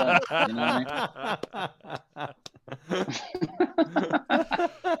that's going to burn. You know what I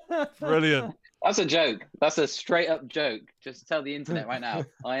mean? Brilliant. That's a joke. That's a straight up joke. Just tell the internet right now.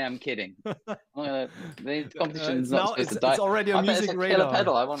 I am kidding. The competition's not supposed to die. It's already a music radar. Killer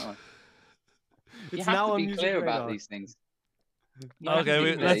pedal. I want one. It's you have now to a be music clear radar. about these things.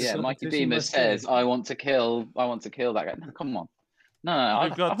 Okay, let's. Mikey Demas says, "I want to kill that guy." No, come on. No,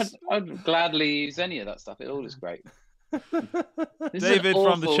 I'd gladly use any of that stuff. It all is great. This David is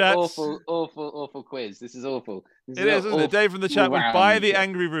from the chat. Awful quiz. This is awful. It is, isn't it? Dave from the chat would buy the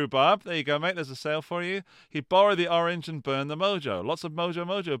Angry Rhubarb. There you go, mate. There's a sale for you. He'd borrow the orange and burn the Mojo. Lots of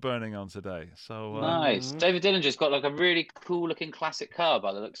Mojo burning on today. So nice. David Dillinger's got like a really cool looking classic car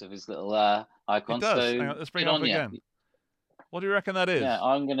by the looks of his little icon. It does. So hang on, let's bring it up again. What do you reckon that is? Yeah,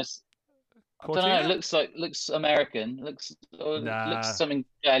 I'm gonna. I don't know. It looks American. Looks something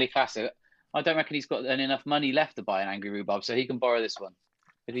fairly classic. I don't reckon he's got enough money left to buy an Angry Rhubarb, so he can borrow this one.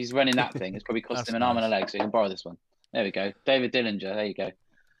 If he's running that thing, it's probably cost him an arm and a leg, so he can borrow this one. There we go. David Dillinger, there you go.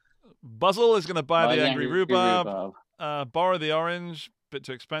 Buzzle is going to buy the Angry Rhubarb, borrow the orange, bit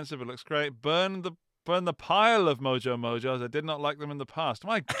too expensive, it looks great. Burn the pile of Mojo Mojos. I did not like them in the past.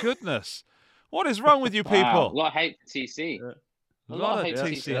 My goodness. What is wrong with you people? A lot of hate for TC. A lot of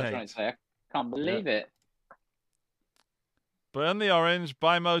TC hate. I can't believe it. Burn the orange.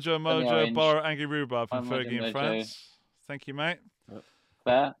 Buy Mojo Mojo. orange. Borrow Angry Rhubarb from Buy Mojo Fergie in Mojo. France. Thank you, mate.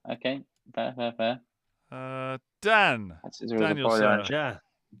 Fair. Okay. Fair. Dan. Daniel, sir. Yeah.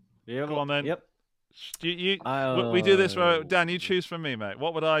 Yep. Go on then. Yep. We do this where Dan, you choose from me, mate.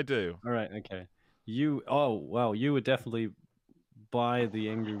 What would I do? All right. Okay. You would definitely buy the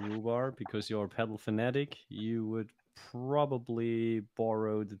Angry Rhubarb because you're a pedal fanatic. You would probably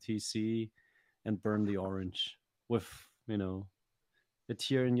borrow the TC and burn the orange with, a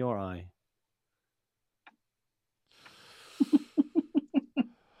tear in your eye.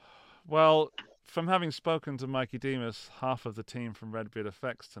 Well, from having spoken to Mikey Demas, half of the team from Redbeard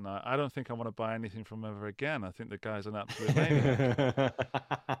Effects tonight, I don't think I want to buy anything from him ever again. I think the guy's an absolute maniac.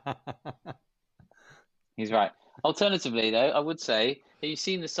 He's right. Alternatively, though, I would say that you've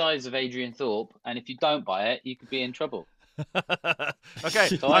seen the size of Adrian Thorpe, and if you don't buy it, you could be in trouble.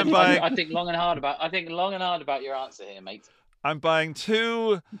 Okay, So I think long and hard about your answer here, mate. I'm buying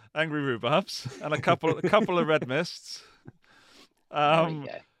 2 Angry Rhubarbs and a couple of Red Mists.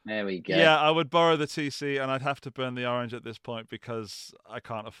 There we go. Yeah, I would borrow the TC, and I'd have to burn the orange at this point because I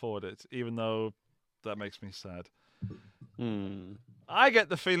can't afford it, even though that makes me sad. I get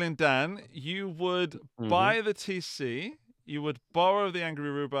the feeling, Dan, you would buy the TC, you would borrow the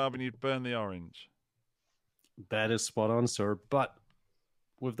Angry Rhubarb, and you'd burn the orange. That is spot on, sir. But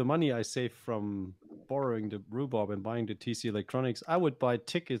with the money I save from borrowing the Rhubarb and buying the TC Electronics, I would buy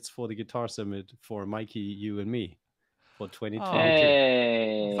tickets for the Guitar Summit for Mikey, you, and me for 2022.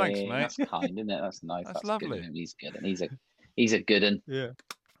 Hey, Thanks, mate. That's kind, isn't it? That's nice. That's Good lovely. of him. He's good. And he's a good one. Yeah.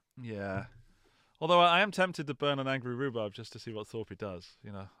 Yeah. Although I am tempted to burn an Angry Rhubarb just to see what Thorpe does.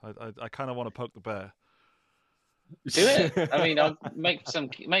 I kind of want to poke the bear. Do it. I mean, I'll make some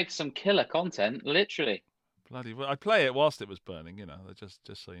killer content, literally. Bloody well, I'd play it whilst it was burning, just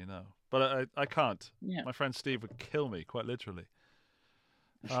so you know. But I can't. Yeah. My friend Steve would kill me, quite literally.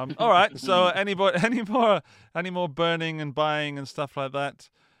 All right. So any more burning and buying and stuff like that?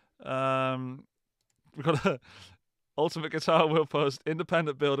 We've got a Ultimate Guitar Will post.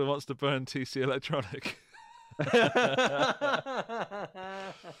 Independent builder wants to burn TC Electronic.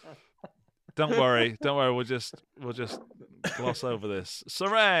 Don't worry. We'll just gloss over this.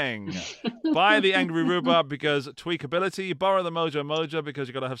 Sarang, buy the Angry Rhubarb because tweakability. Borrow the Mojo Mojo because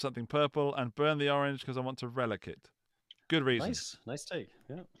you got to have something purple, and burn the orange because I want to relic it. Good reason. Nice take.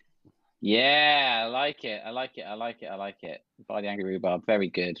 Yeah. Yeah, I like it. Buy the Angry Rhubarb, very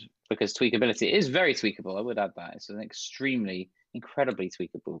good. Because tweakability is very tweakable. I would add that. It's an incredibly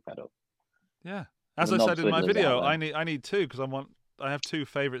tweakable pedal. Yeah. As I said in my video, I need 2 because I have 2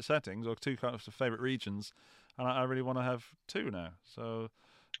 favorite settings or 2 kinds of favorite regions, and I really want to have 2 now. So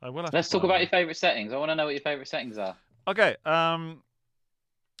I will have. Let's talk about your favorite settings. I want to know what your favorite settings are. Okay.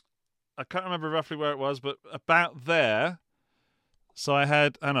 I can't remember roughly where it was, but about there. So I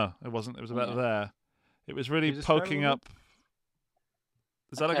had. Oh no, it wasn't. It was about there. It was really poking up.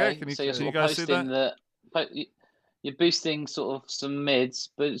 Is that okay? Can you guys see that? You're boosting sort of some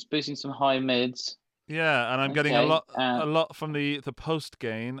mids, but it's boosting some high mids. Yeah, and I'm getting a lot from the post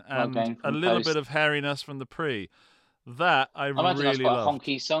gain and a little bit of hairiness from the pre. That I imagine that's really quite loved. a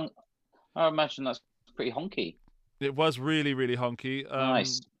honky song. I imagine that's pretty honky. It was really, really honky.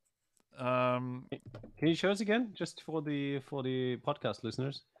 Nice. Can you show us again, just for the podcast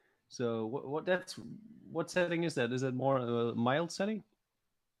listeners? So what setting is that? Is it more a mild setting?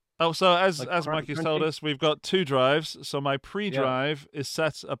 Oh, so as Like Mikey's told us, we've got 2 drives. So my pre-drive is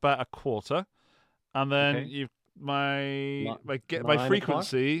set about a quarter, and then my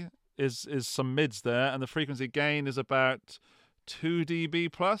frequency is some mids there, and the frequency gain is about 2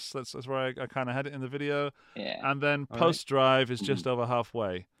 dB plus. That's where I kind of had it in the video. Yeah. And then post-drive is just over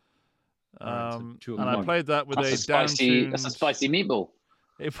halfway. And I played that with that's a spicy meatball.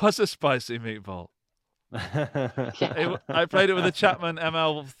 It was a spicy meatball. I played it with a Chapman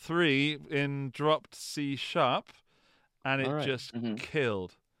ML3 in dropped C sharp, and it just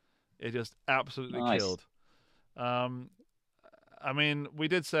killed. It just absolutely killed. I mean, we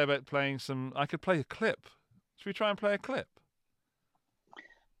did say about playing some. I could play a clip. Should we try and play a clip?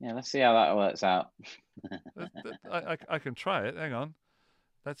 Yeah, let's see how that works out. I can try it. Hang on.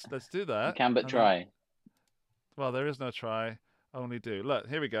 Let's do that. You can but try. Well, there is no try. Only do. Look,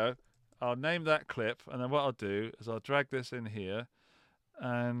 here we go. I'll name that clip, and then what I'll do is I'll drag this in here,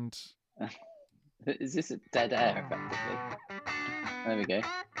 and... Is this a dead air, effectively? There we go.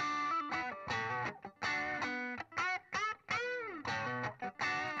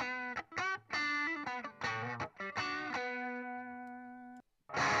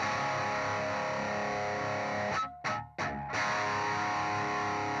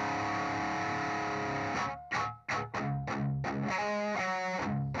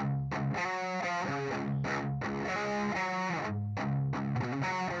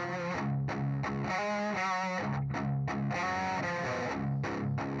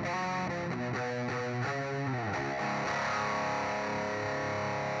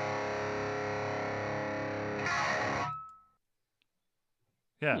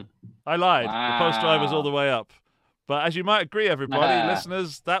 Yeah, I lied. The post drive was all Wow. the way up. But as you might agree, everybody,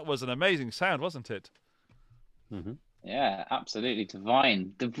 listeners, that was an amazing sound, wasn't it? Mm-hmm. Yeah, absolutely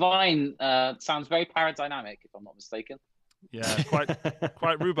divine. Divine sounds very paradynamic, if I'm not mistaken. Yeah,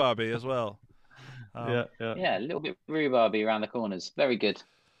 quite rhubarby as well. Yeah. Yeah, a little bit rhubarby around the corners. Very good.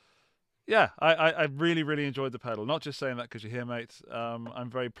 Yeah, I really, really enjoyed the pedal. Not just saying that because you're here, mate. I'm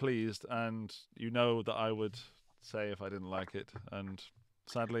very pleased, and you know that I would say if I didn't like it, and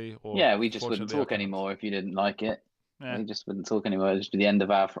sadly, or Yeah, we just wouldn't fortunately, I talk can't. anymore if you didn't like it. Yeah, We just wouldn't talk anymore. It'd just be the end of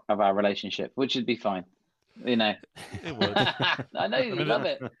our relationship, which would be fine. You know. it would. I know you mean, love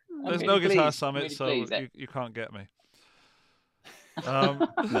it. There's I'm no really Guitar pleased. Summit, Really so pleased. you can't get me. I can't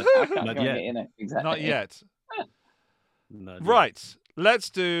Not go yet. get in it. Exactly. Not yet. Not yet. Right, let's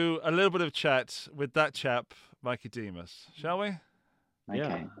do a little bit of chat with that chap, Mikey Demas, shall we? Okay.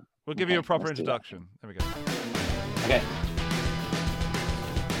 Yeah. We'll give you a Okay, proper let's do that. introduction. There we go. Okay.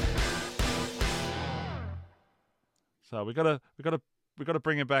 So we gotta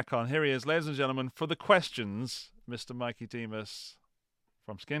bring him back on. Here he is, ladies and gentlemen, for the questions, Mr. Mikey Demas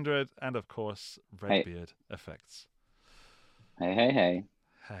from Skindred, and of course Redbeard Effects. Hey, hey, hey.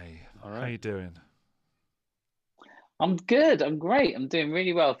 Hey, All how right. you doing? I'm good. I'm great. I'm doing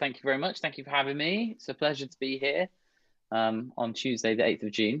really well. Thank you very much. Thank you for having me. It's a pleasure to be here on Tuesday, the 8th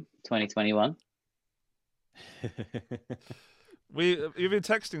of June, 2021. You've been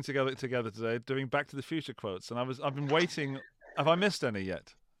texting together today, doing Back to the Future quotes, and I've been waiting. Have I missed any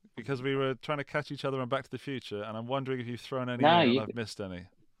yet? Because we were trying to catch each other on Back to the Future, and I'm wondering if you've thrown any No, in and you- I've missed any.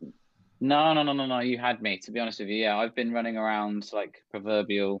 No. You had me, to be honest with you. Yeah, I've been running around like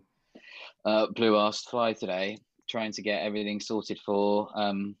proverbial blue-arsed fly today, trying to get everything sorted for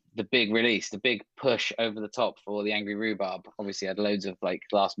the big release, the big push over the top for the Angry Rhubarb. Obviously, I had loads of like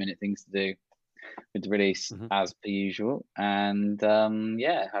last-minute things to do with the release, as per usual, and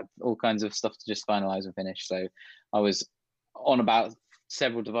had all kinds of stuff to just finalize and finish. So I was on about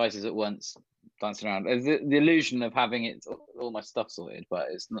several devices at once, dancing around. The illusion of having all my stuff sorted, but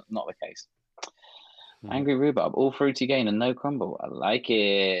it's not the case. Angry Rhubarb, all fruity gain and no crumble. I like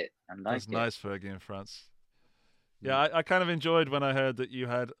it. That's nice, Fergie in France. Yeah, I kind of enjoyed when I heard that you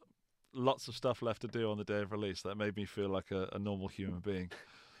had lots of stuff left to do on the day of release. That made me feel like a normal human being.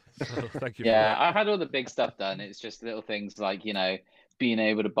 So thank you for Yeah, that. I've had all the big stuff done. It's just little things like, being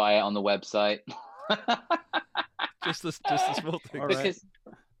able to buy it on the website. Just the small thing. All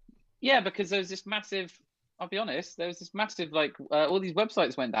right. Because there's this massive, I'll be honest, there was this massive, like, all these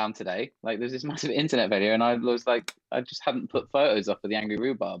websites went down today. Like, there's this massive internet failure, and I was like, I just hadn't put photos up of the Angry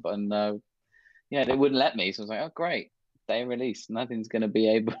Rhubarb, and they wouldn't let me. So I was like, oh, great, day of release. No one's going to be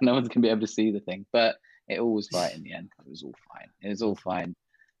able to see the thing. But it all was right in the end. It was all fine. It was all fine.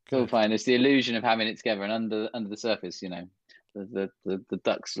 It's all fine. It's the illusion of having it together, and under the surface, the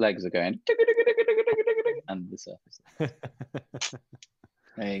duck's legs are going under the surface.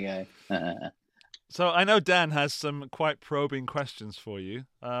 There you go. So I know Dan has some quite probing questions for you.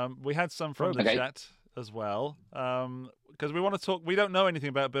 We had some from the Okay. chat as well, because we want to talk. We don't know anything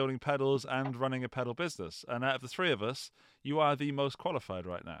about building pedals and running a pedal business, and out of the three of us, you are the most qualified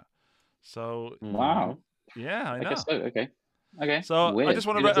right now. So Wow. yeah, I I know. guess so. Okay. So I Weird. just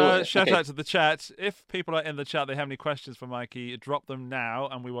want Good to thought. shout Okay. out to the chat. If people are in the chat, they have any questions for Mikey, drop them now,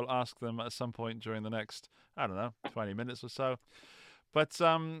 and we will ask them at some point during the next, 20 minutes or so. But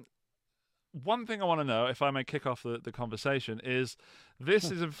one thing I want to know, if I may kick off the conversation, is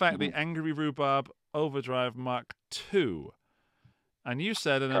this is in fact the Angry Rhubarb Overdrive Mark II. And you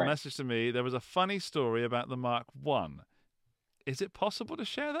said in a Correct. message to me there was a funny story about the Mark I. Is it possible to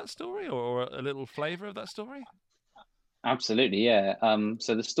share that story or a little flavour of that story? Absolutely, yeah.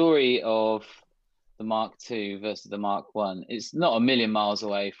 So the story of the Mark II versus the Mark I, it's not a million miles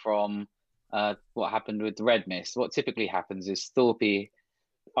away from what happened with the Red Mist. What typically happens is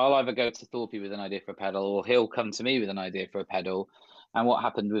I'll either go to Thorpe with an idea for a pedal, or he'll come to me with an idea for a pedal. And what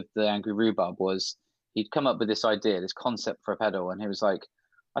happened with the Angry Rhubarb was he'd come up with this idea, this concept for a pedal, and he was like,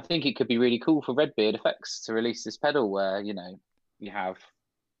 I think it could be really cool for Redbeard Effects to release this pedal where, you have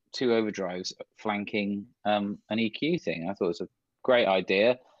two overdrives flanking an EQ thing. I thought it was a great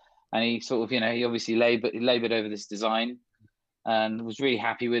idea. And he sort of, he obviously labored over this design and was really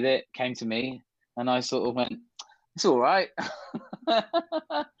happy with it, came to me, and I sort of went, it's all right.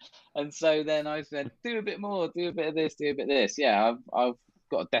 And so then I said, do a bit more, do a bit of this, do a bit of this. Yeah, I've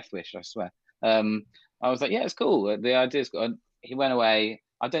got a death wish, I swear. I was like, yeah, it's cool. The idea's good. He went away.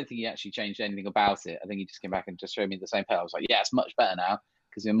 I don't think he actually changed anything about it. I think he just came back and just showed me the same pedal. I was like, yeah, it's much better now.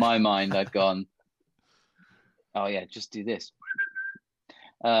 Because in my mind, I'd gone, oh yeah, just do this.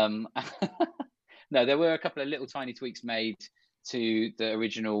 No, there were a couple of little tiny tweaks made to the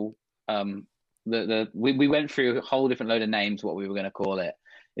original. We went through a whole different load of names, what we were going to call it.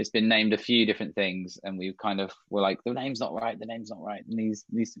 It's been named a few different things, and we kind of were like, the name's not right. The name's not right. It needs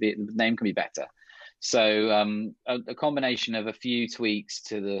to be. The name can be better. So a combination of a few tweaks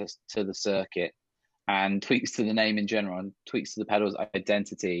to the circuit and tweaks to the name in general and tweaks to the pedal's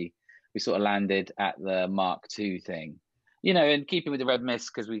identity, we sort of landed at the Mark II thing. And keeping with the Red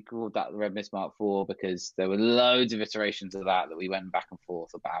Mist, because we called that the Red Mist Mark IV, because there were loads of iterations of that we went back and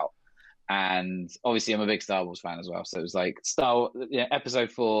forth about. And obviously, I'm a big Star Wars fan as well. So it was like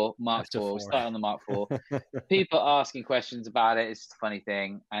Episode 4, Mark IV, start on the Mark IV. People asking questions about it. It's just a funny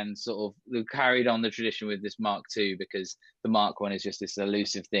thing. And sort of we carried on the tradition with this Mark II, because the Mark I is just this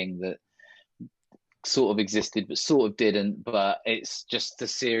elusive thing that sort of existed, but sort of didn't. But it's just a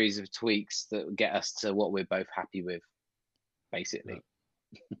series of tweaks that get us to what we're both happy with, basically.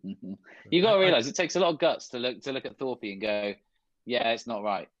 You got to realize it takes a lot of guts to look at Thorpe and go, yeah, it's not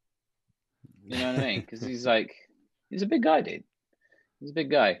right. You know what I mean? Because he's a big guy, dude. He's a big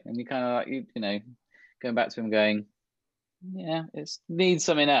guy, and you kind of like, going back to him, going, yeah, it needs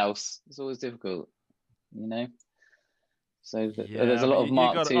something else. It's always difficult, So there's a lot of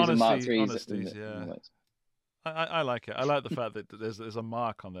Mark IIs and Mark IIIs. Yeah. I like it. I like the fact that there's a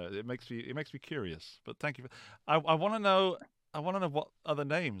mark on there. It makes me curious. But thank you. I want to know. I want to know what other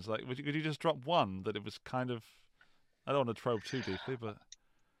names. Like, could you just drop one that it was kind of? I don't want to probe too deeply, but.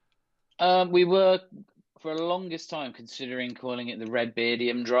 We were, for the longest time, considering calling it the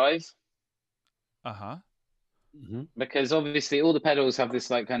Redbeardium drive. Uh-huh. Mm-hmm. Because obviously all the pedals have this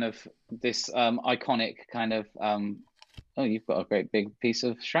this iconic kind of oh, you've got a great big piece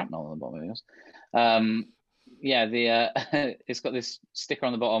of shrapnel on the bottom of yours. It's got this sticker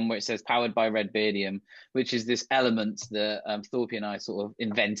on the bottom where it says powered by Redbeardium, which is this element that Thorpe and I sort of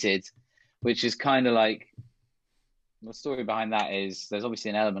invented, which is kind of like. The story behind that is there's obviously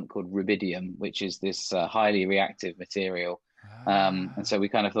an element called rubidium, which is this highly reactive material. And so we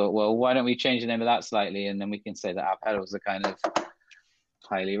kind of thought, well, why don't we change the name of that slightly? And then we can say that our pedals are kind of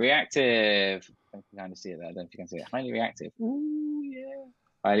highly reactive. I can kind of see it there. I don't know if you can see it. Highly reactive. Ooh, yeah.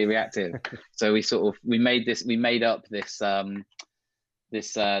 Highly reactive. So we made up this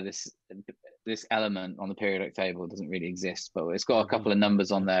this element on the periodic table. It doesn't really exist, but it's got a couple of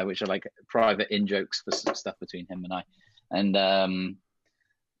numbers on there which are like private in jokes for some stuff between him and I.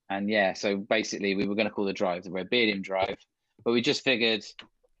 And yeah, so basically we were going to call the drive the Redbeardium drive, but we just figured,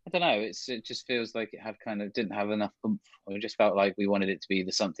 I don't know, it just feels like it didn't have enough oomph. We just felt like we wanted it to be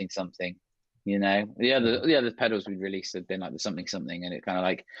the something. The other pedals we'd released had been like the something, and it kind of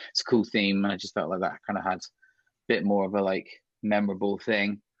like, it's a cool theme, and I just felt like that kind of had a bit more of a like memorable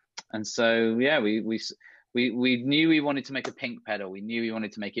thing. And so, yeah, we knew we wanted to make a pink pedal. We knew we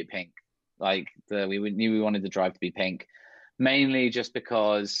wanted to make it pink. We knew we wanted the drive to be pink, mainly just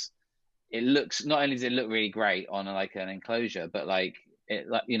because it looks, not only does it look really great on an enclosure, but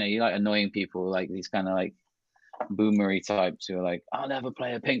you like annoying people, like these kind of like boomery types who are like, I'll never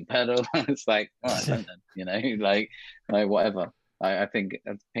play a pink pedal. It's like, all right, then, like whatever. I think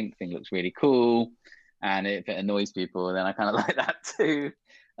a pink thing looks really cool, and if it annoys people, then I kind of like that too.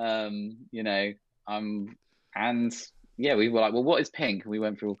 And yeah, we were like, well, what is pink? And we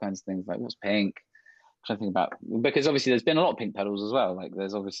went through all kinds of things like, what's pink? I'm trying to think about, because obviously there's been a lot of pink pedals as well. Like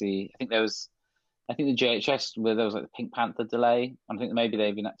there's obviously, I think the JHS where there was like the Pink Panther delay. I think maybe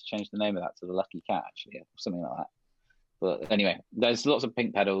they've even had to change the name of that to the Lucky Cat, actually, or something like that. But anyway, there's lots of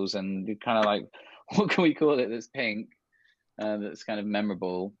pink pedals, and we kind of like, what can we call it that's pink, that's kind of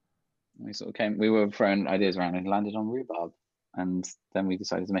memorable? And we were throwing ideas around and landed on Rhubarb. And then we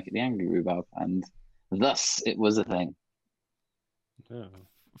decided to make it the Angry Rhubarb, and thus it was a thing. Yeah.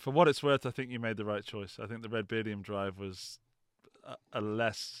 For what it's worth, I think you made the right choice. I think the Redbeardium drive was a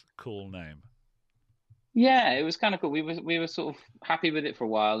less cool name. Yeah, it was kind of cool. We were sort of happy with it for a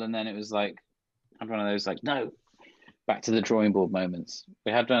while, and then it was like, I had one of those like, no, back to the drawing board moments.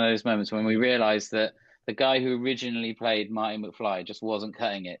 We had one of those moments when we realised that the guy who originally played Marty McFly just wasn't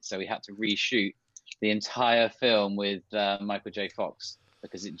cutting it, so we had to reshoot the entire film with Michael J. Fox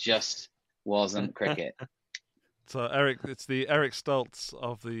because it just wasn't cricket. So Eric, it's the Eric Stoltz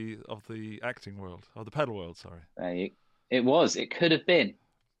of the acting world, of the pedal world. Sorry. It was. It could have been.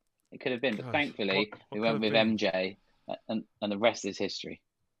 But Gosh, thankfully what we went with MJ, and the rest is history,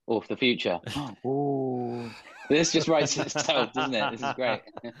 or the future. Ooh. This just writes itself, doesn't it? This is great.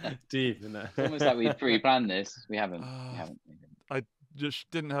 Deep, isn't it? It's almost like we pre-planned this. We haven't. I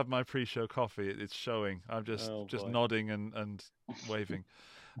just didn't have my pre-show coffee. It's showing. I'm just nodding and waving.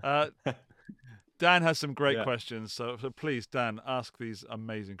 Dan has some great questions, so please, Dan, ask these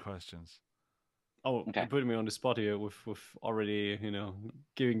amazing questions. Oh, Okay. you're putting me on the spot here with already,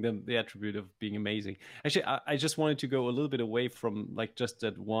 giving them the attribute of being amazing. Actually, I just wanted to go a little bit away from like just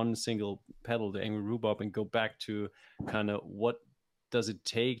that one single pedal, the Angry Rhubarb, and go back to kind of what does it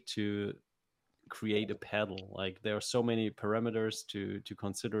take to create a pedal. Like there are so many parameters to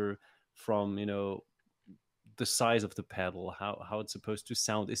consider, from the size of the pedal, how it's supposed to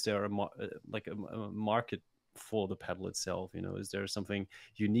sound. Is there a market for the pedal itself? Is there something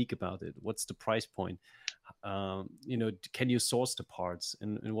unique about it? What's the price point? Can you source the parts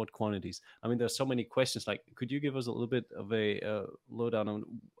in what quantities? I mean, there's so many questions. Like, could you give us a little bit of a lowdown on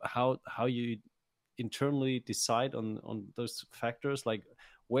how you internally decide on those factors? Like,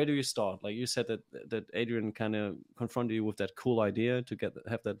 where do you start? Like you said that Adrian kind of confronted you with that cool idea to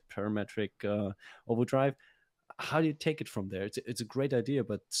have that parametric overdrive. How do you take it from there? It's a great idea,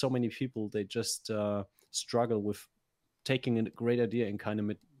 but so many people, they just struggle with taking a great idea and kind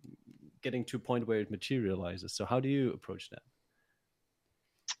of getting to a point where it materializes. So how do you approach that?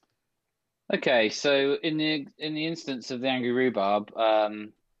 Okay, so in the instance of the Angry Rhubarb,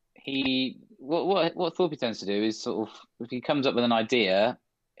 what Thorpe tends to do is sort of, if he comes up with an idea,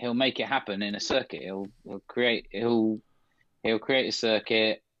 he'll make it happen in a circuit. He'll create a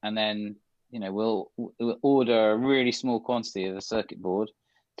circuit, and then we'll order a really small quantity of the circuit board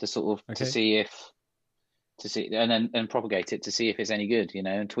to sort of to see, and then propagate it to see if it's any good,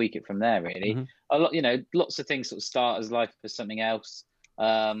 and tweak it from there. Really, a lot, lots of things sort of start as life as something else.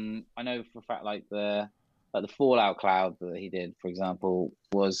 I know for a fact, like the Fallout Cloud that he did, for example,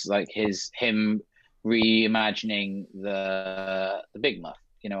 was like him reimagining the Big Muff,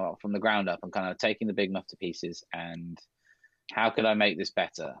 from the ground up, and kind of taking the Big Muff to pieces, and how could I make this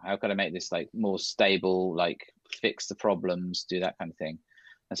better? How could I make this like more stable, like fix the problems, do that kind of thing?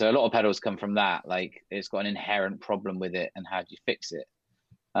 And so a lot of pedals come from that. Like it's got an inherent problem with it, and how do you fix it?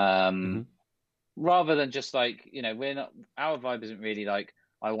 Rather than just like, our vibe isn't really like,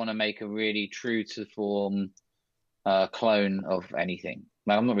 I want to make a really true to form clone of anything.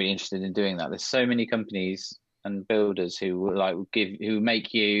 Like, I'm not really interested in doing that. There's so many companies and builders who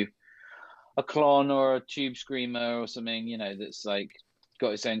make you a Klon or a Tube Screamer or something, that's like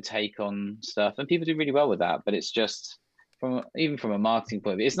got its own take on stuff, and people do really well with that. But it's just even from a marketing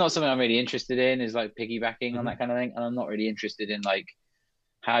point of view, it's not something I'm really interested in. Is like piggybacking on that kind of thing, and I'm not really interested in like,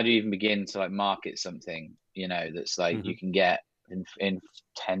 how do you even begin to like market something, that's like you can get in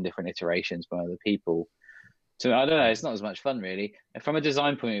 10 different iterations by other people. So I don't know, it's not as much fun really. And from a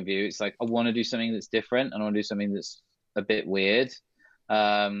design point of view, it's like I want to do something that's different, and I want to do something that's a bit weird.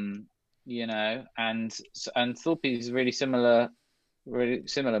 And Thorpe is really similar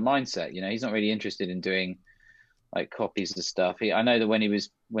mindset. He's not really interested in doing like copies of stuff. I know that when he was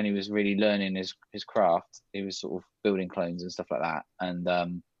really learning his craft, he was sort of building clones and stuff like that.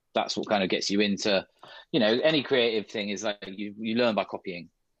 And that's what kind of gets you into, any creative thing is like you learn by copying,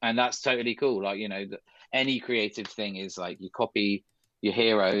 and that's totally cool. Like, any creative thing is like you copy your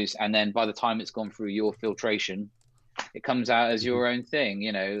heroes, and then by the time it's gone through your filtration, it comes out as your own thing.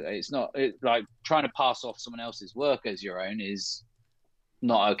 It's not like trying to pass off someone else's work as your own is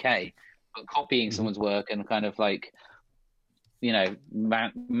not okay, but copying someone's work and kind of like,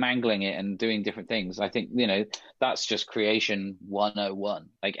 mangling it and doing different things, I think, that's just creation 101.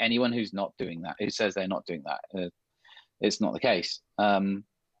 Like anyone who's not doing that, who says they're not doing that, it's not the case.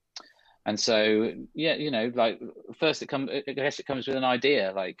 And so, like first I guess it comes with an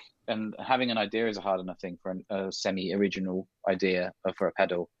idea, like, and having an idea is a hard enough thing for a semi-original idea for a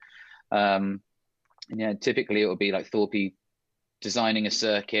pedal. Typically it would be like Thorpe designing a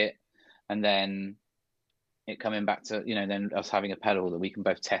circuit, and then it coming back to, then us having a pedal that we can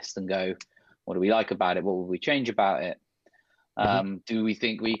both test and go, what do we like about it? What would we change about it? Do we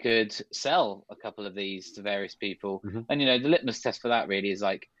think we could sell a couple of these to various people? And, the litmus test for that really is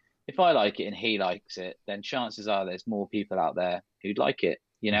like, if I like it and he likes it, then chances are there's more people out there who'd like it.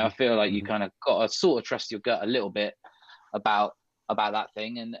 I feel like you kind of got to sort of trust your gut a little bit about that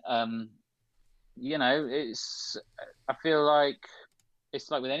thing. And, I feel like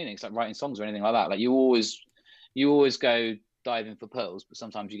it's like with anything, it's like writing songs or anything like that. Like you always go diving for pearls, but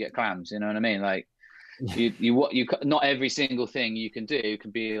sometimes you get clams. You know what I mean? Like you not every single thing you can do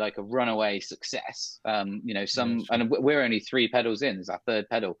can be like a runaway success. And we're only 3 pedals in. It's our 3rd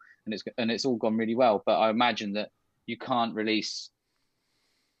pedal, and it's all gone really well. But I imagine that you can't release.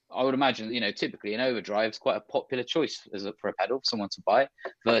 I would imagine, typically an overdrive is quite a popular choice for a pedal for someone to buy,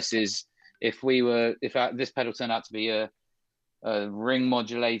 versus if this pedal turned out to be a ring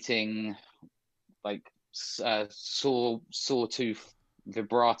modulating, like sawtooth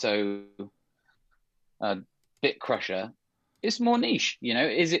vibrato bit crusher, it's more niche.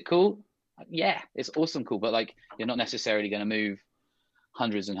 Is it cool? Yeah, it's awesome, cool, but like you're not necessarily going to move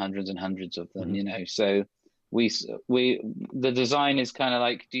hundreds and hundreds and hundreds of them, you know. So the design is kind of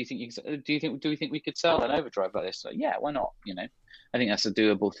like, do you think we could sell an overdrive like this? So yeah, why not? You know, I think that's a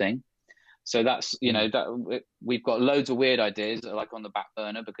doable thing. So that's, you know, that we've got loads of weird ideas that are like on the back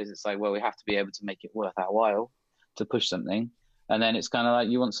burner, because it's like, well, we have to be able to make it worth our while to push something. And then it's kind of like,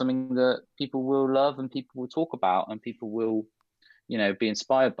 you want something that people will love and people will talk about and people will, you know, be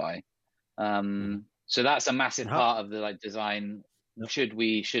inspired by. So that's a massive part of the like design. Should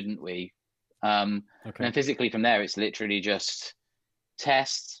we, shouldn't we? And then physically from there, it's literally just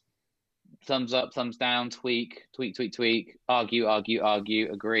test, thumbs up, thumbs down, tweak, argue,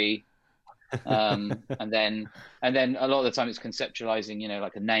 agree. And then a lot of the time it's conceptualizing, you know,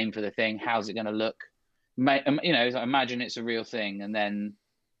 like a name for the thing. How's it going to look? You know, imagine it's a real thing. And then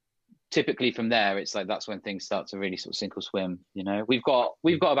typically from there, it's like, that's when things start to really sort of sink or swim. You know, we've got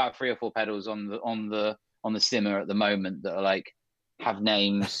about 3 or 4 pedals on the simmer at the moment that are like, have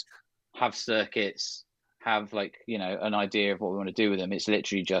names, have circuits, have like, you know, an idea of what we want to do with them. It's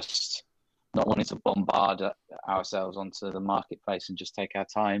literally just not wanting to bombard ourselves onto the marketplace and just take our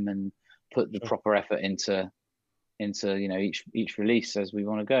time and put the proper effort into you know, each release as we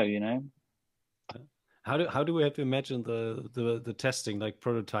want to go, you know. How do we have to imagine the testing, like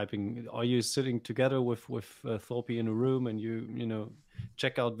prototyping? Are you sitting together with Thorpe in a room and you know,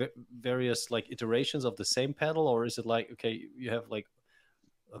 check out various like iterations of the same pedal, or is it like, okay, you have like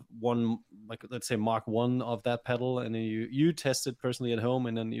one, like let's say Mark 1 of that pedal, and then you test it personally at home,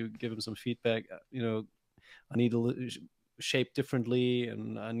 and then you give them some feedback, you know, I need a shape differently,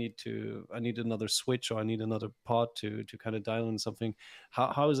 and I need another switch, or I need another pod to kind of dial in something.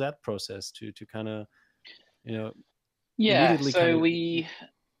 How is that process to kind of, you know, immediately so we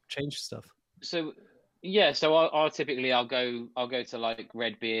change stuff? So yeah, so I'll typically I'll go to like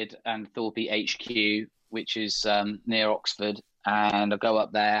Redbeard and Thorpe HQ, which is near Oxford, and I'll go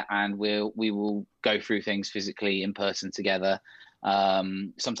up there and we will go through things physically in person together.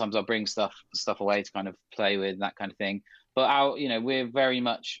 Sometimes I'll bring stuff away to kind of play with, that kind of thing. But you know, we're very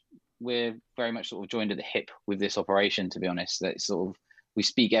much sort of joined at the hip with this operation, to be honest. That sort of, we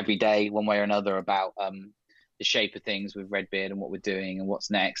speak every day one way or another about the shape of things with Redbeard and what we're doing and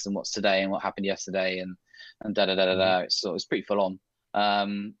what's next and what's today and what happened yesterday and da da da da da. It's pretty full on.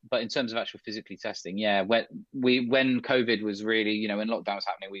 But in terms of actual physically testing, yeah, when COVID was really, you know, when lockdown was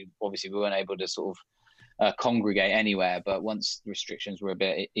happening, we weren't able to sort of congregate anywhere. But once restrictions were a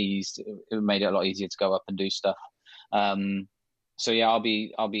bit eased, it made it a lot easier to go up and do stuff. So yeah, I'll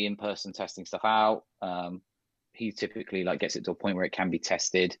be in person testing stuff out. He typically like gets it to a point where it can be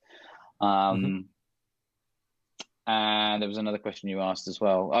tested. And there was another question you asked as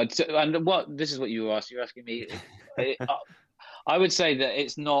well. This is what you asked. You're asking me. I would say that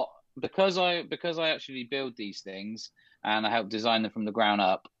it's not, because I actually build these things and I help design them from the ground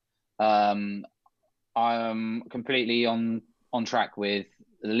up. I'm completely on track with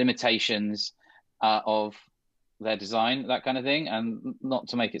the limitations of their design, that kind of thing. And not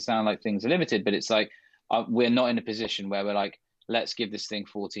to make it sound like things are limited, but it's like we're not in a position where we're like, let's give this thing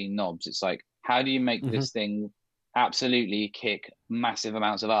 14 knobs. It's like, how do you make this thing absolutely kick massive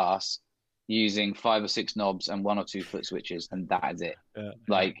amounts of ass using 5 or 6 knobs and 1 or 2 foot switches, and that is it.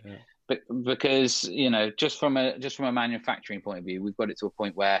 But because, you know, just from a manufacturing point of view, we've got it to a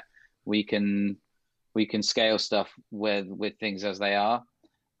point where we can scale stuff with things as they are.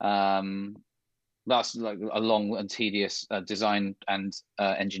 That's like a long and tedious design and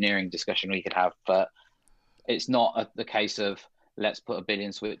engineering discussion we could have, but it's not the case of let's put 1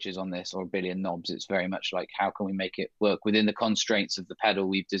 billion switches on this or 1 billion knobs. It's very much like, how can we make it work within the constraints of the pedal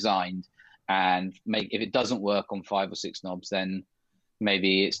we've designed, and if it doesn't work on 5 or 6 knobs, then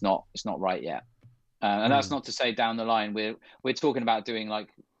maybe it's not right yet. And that's not to say down the line we're talking about doing like,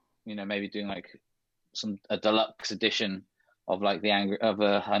 you know, maybe doing like a deluxe edition of like of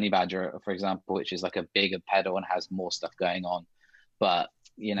a Honey Badger, for example, which is like a bigger pedal and has more stuff going on. But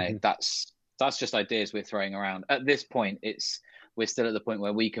you know, that's just ideas we're throwing around. At this point, we're still at the point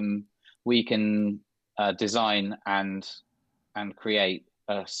where we can design and create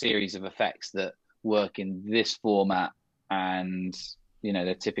a series of effects that work in this format, and you know,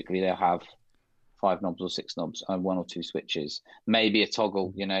 they'll have 5 knobs or 6 knobs and 1 or 2 switches, maybe a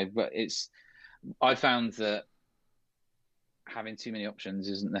toggle, you know. But I found that having too many options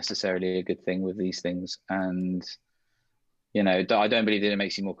isn't necessarily a good thing with these things. And you know, I don't believe that it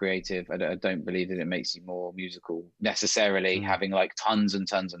makes you more creative. I don't believe that it makes you more musical necessarily, having like tons and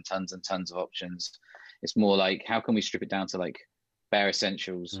tons and tons and tons of options. It's more like, how can we strip it down to like bare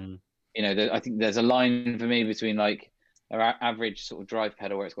essentials? You know, I think there's a line for me between like average sort of drive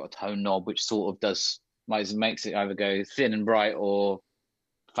pedal where it's got a tone knob, which sort of makes it either go thin and bright or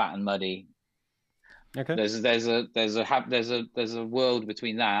fat and muddy. Okay. There's a world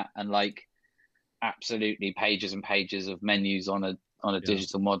between that and like absolutely pages and pages of menus on a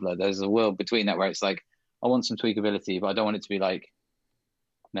digital modeler. There's a world between that where it's like, I want some tweakability, but I don't want it to be like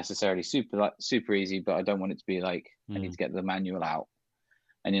necessarily super easy, but I don't want it to be like I need to get the manual out.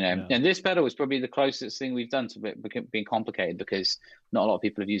 And and this pedal is probably the closest thing we've done to it being complicated, because not a lot of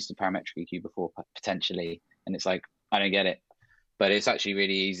people have used the parametric EQ before potentially, and it's like, I don't get it, but it's actually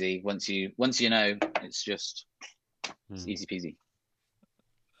really easy once you know. It's just it's easy peasy.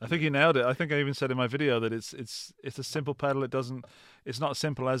 I think you nailed it. I think I even said in my video that it's a simple pedal. It's not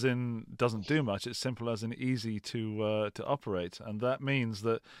simple as in doesn't do much. It's simple as in easy to operate, and that means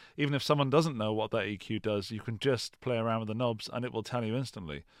that even if someone doesn't know what that EQ does, you can just play around with the knobs and it will tell you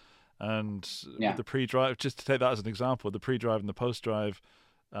instantly. And with the pre-drive, just to take that as an example, the pre-drive and the post-drive,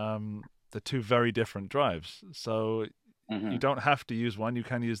 they're two very different drives. So you don't have to use one; you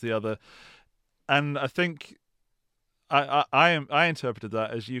can use the other. And I think I interpreted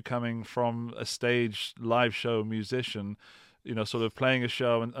that as you coming from a stage live show musician, sort of playing a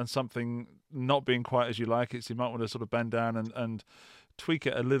show and something not being quite as you like it, so you might want to sort of bend down and tweak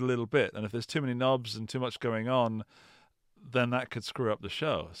it a little bit. And if there's too many knobs and too much going on, then that could screw up the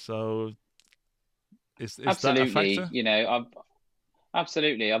show. So is absolutely that a factor?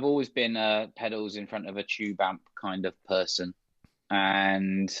 Absolutely. I've always been pedals in front of a tube amp kind of person,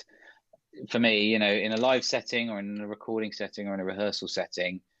 and for me, in a live setting or in a recording setting or in a rehearsal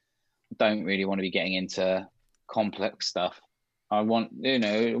setting, don't really want to be getting into complex stuff. I want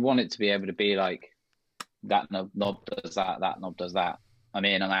it to be able to be like, that knob does that knob does that. I'm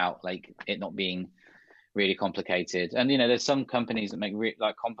in, I'm out, like it not being really complicated. And there's some companies that make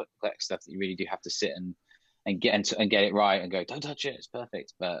like complex stuff that you really do have to sit and get it right and go, don't touch it, it's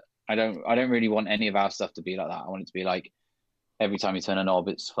perfect. But I don't really want any of our stuff to be like that. I want it to be like, every time you turn a knob,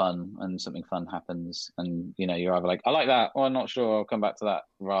 it's fun and something fun happens. And, you're either like, I like that, or I'm not sure, I'll come back to that,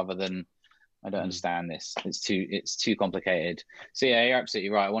 rather than, I don't understand this. It's too complicated. So yeah, you're absolutely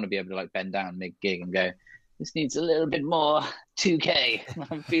right. I want to be able to like bend down mid-gig and go, this needs a little bit more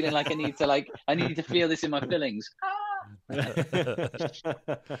 2K. I'm feeling like I need to feel this in my fillings.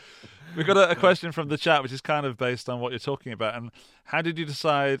 We've got a question from the chat, which is kind of based on what you're talking about. And how did you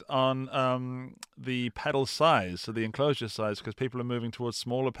decide on the pedal size, so the enclosure size? Because people are moving towards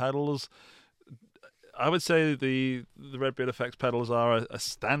smaller pedals. I would say the Redbeard Effects pedals are a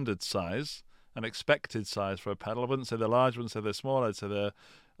standard size, an expected size for a pedal. I wouldn't say they're large, I wouldn't say they're small, I'd say they're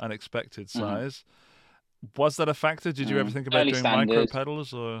an expected size. Was that a factor? Did you ever think about doing micro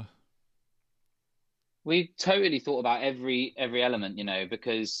pedals, or? We totally thought about every element,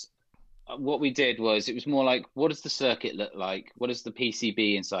 because what we did was, it was more like, what does the circuit look like? What does the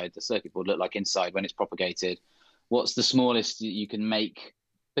PCB inside the circuit board look like inside when it's propagated? What's the smallest that you can make?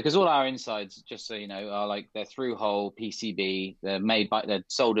 Because all our insides, just so you know, are like, they're through hole PCB. They're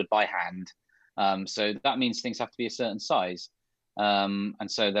soldered by hand. So that means things have to be a certain size. And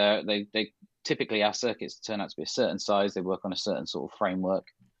so they typically, our circuits turn out to be a certain size. They work on a certain sort of framework.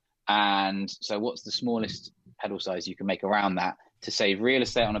 And so what's the smallest pedal size you can make around that to save real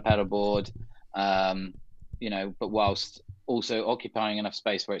estate on a pedal board, but whilst also occupying enough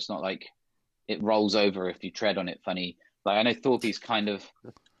space where it's not like it rolls over if you tread on it funny. Like, I know Thorpe's kind of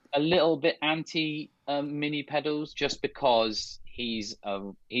a little bit anti mini pedals, just because he's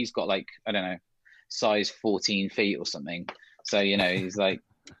got like, I don't know, size 14 feet or something. So, he's like,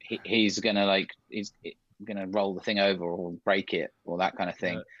 he's gonna roll the thing over or break it or that kind of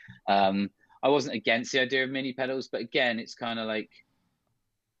thing. I wasn't against the idea of mini pedals, but again, it's kind of like,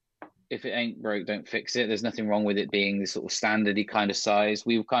 if it ain't broke, don't fix it. There's nothing wrong with it being this sort of standardy kind of size.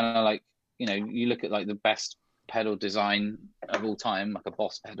 We were kind of like, you look at like the best pedal design of all time, like a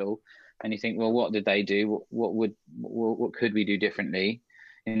Boss pedal, and you think, well, what did they do? What could we do differently?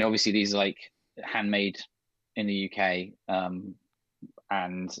 And obviously these are like handmade in the UK,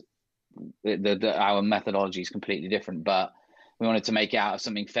 and our methodology is completely different, but we wanted to make it out of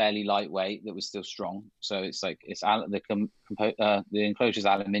something fairly lightweight that was still strong. So it's like, the enclosure is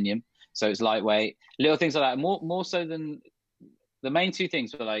aluminium, so it's lightweight. Little things like that. More so than the main two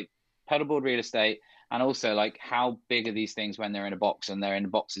things were like pedal board real estate, and also like how big are these things when they're in a box, and they're in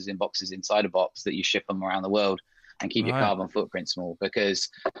boxes inside a box that you ship them around the world, and keep your carbon footprint small. Because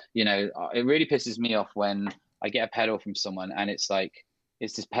it really pisses me off when I get a pedal from someone and it's like,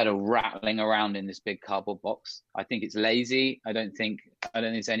 it's this pedal rattling around in this big cardboard box. I think it's lazy. I don't think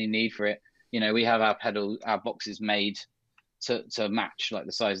there's any need for it. We have our boxes made to match like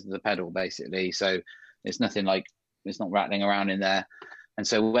the size of the pedal, basically. So it's nothing like rattling around in there. And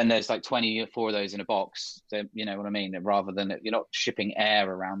so when there's like 24 of those in a box, you know what I mean? Rather than you're not shipping air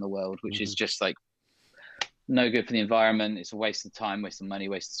around the world, which is just like no good for the environment. It's a waste of time, waste of money,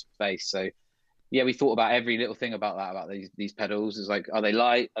 waste of space. So yeah, we thought about every little thing about that, about these pedals. Is like, are they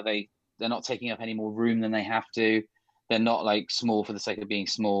light? They're not taking up any more room than they have to. They're not like small for the sake of being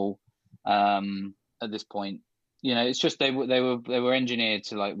small. At this point, you know, it's just they were engineered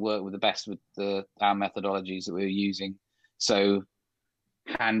to like work with the best with our methodologies that we were using. So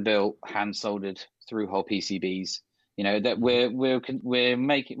hand built, hand soldered through hole PCBs. You know, that we're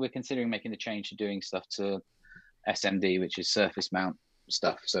considering making the change to doing stuff to SMD, which is surface mount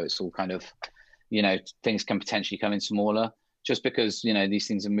stuff. So it's all kind of, you know, things can potentially come in smaller, just because, you know, these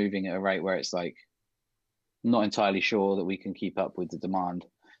things are moving at a rate where it's like not entirely sure that we can keep up with the demand.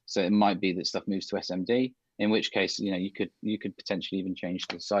 So it might be that stuff moves to SMD, in which case, you know, you could potentially even change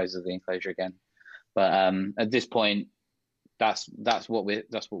the size of the enclosure again. But at this point, that's what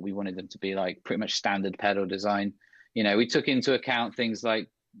we wanted them to be, like pretty much standard pedal design. You know, we took into account things like,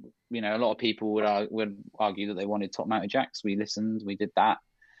 you know, a lot of people would argue that they wanted top mounted jacks. We listened, we did that.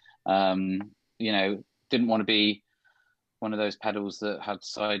 You know, didn't want to be one of those pedals that had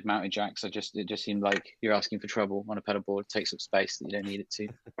side mounted jacks. It just seemed like you're asking for trouble on a pedal board. It takes up space that you don't need it to.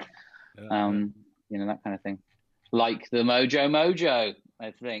 You know, that kind of thing. Like the Mojo,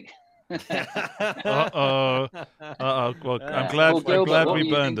 I think. Well, I'm glad we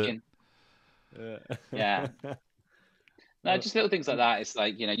burned it. Yeah. No, just little things like that. It's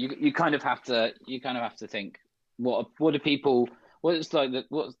like, you know, you kind of have to think what do people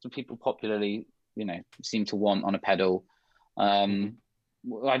people popularly, you know, seem to want on a pedal. I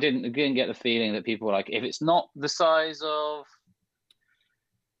didn't get the feeling that people were like, if it's not the size of,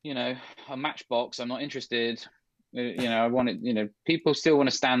 you know, a Matchbox, I'm not interested. You know, I want it, you know, people still want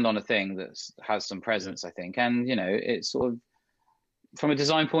to stand on a thing that has some presence, I think. And, you know, it's sort of from a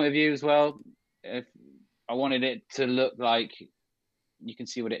design point of view as well. If I wanted it to look like you can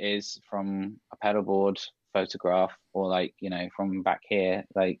see what it is from a pedal board photograph, or like, you know, from back here,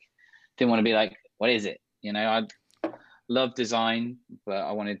 like didn't want to be like, what is it? You know, I love design, but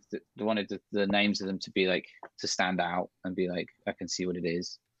I wanted the names of them to be like, to stand out and be like, I can see what it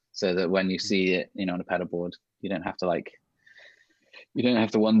is, so that when you see it, you know, on a pedal board, you don't have to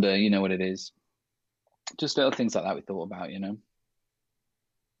wonder, you know, what it is. Just little things like that we thought about, you know.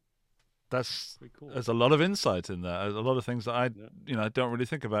 There's a lot of insight in there. There's a lot of things that I don't really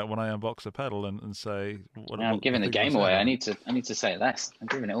think about when I unbox a pedal and say. I'm giving the game away. I need to say less. I'm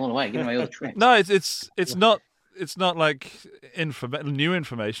giving it all away. Giving away all the tricks. No, it's not like new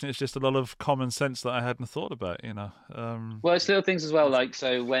information. It's just a lot of common sense that I hadn't thought about. You know. Well, it's little things as well. Like,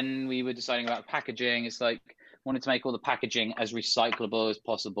 so when we were deciding about packaging, it's like wanted to make all the packaging as recyclable as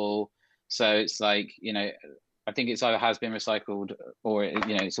possible. So it's like, you know, I think it's either has been recycled or, you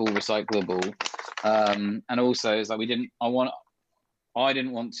know, it's all recyclable. And also it's like I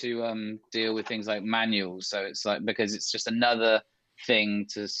didn't want to deal with things like manuals. So it's like, because it's just another thing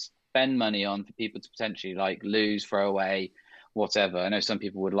to spend money on for people to potentially like lose, throw away, whatever. I know some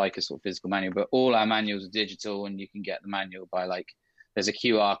people would like a sort of physical manual, but all our manuals are digital, and you can get the manual by like, there's a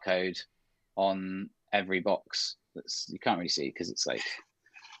QR code on every box you can't really see because it's like,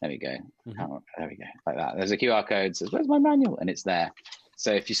 there we go. There we go. Like that. There's a QR code that says, where's my manual? And it's there.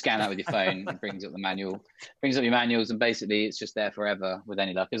 So if you scan that with your phone, it brings up the manual, brings up your manuals, and basically it's just there forever with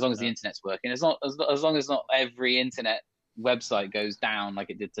any luck, as long as the internet's working. As long as not every internet website goes down like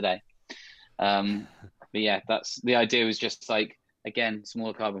it did today. But yeah, that's the idea. Was just like, again,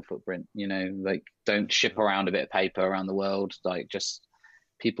 smaller carbon footprint, you know, like don't ship around a bit of paper around the world. Like, just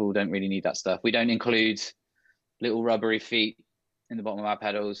people don't really need that stuff. We don't include little rubbery feet in the bottom of our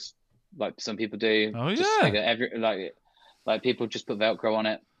pedals like some people do. Oh, just yeah. like people just put Velcro on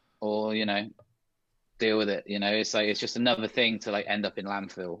it, or, you know, deal with it. You know, it's like, it's just another thing to like end up in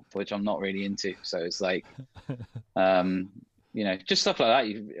landfill, which I'm not really into. So it's like, you know, just stuff like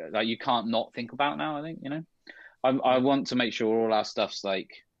that. You can't not think about now. I think, you know, I want to make sure all our stuff's like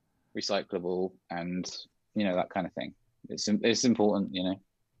recyclable and, you know, that kind of thing. It's important, you know.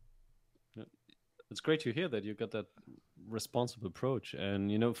 It's great to hear that you got that responsible approach.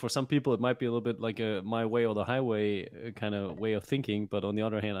 And, you know, for some people it might be a little bit like a my way or the highway kind of way of thinking, but on the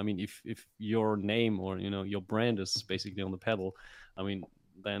other hand, I mean, if your name or, you know, your brand is basically on the pedal, I mean,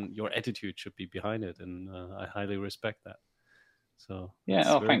 then your attitude should be behind it, and I highly respect that. So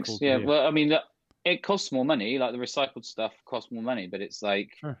yeah, thanks. Cool, yeah, well, I mean, it costs more money. Like the recycled stuff costs more money, but it's like,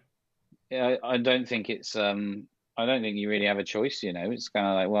 sure. Yeah, I don't think it's I don't think you really have a choice. You know, it's kind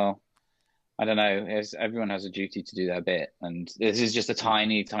of like, well, I don't know. Everyone has a duty to do their bit, and this is just a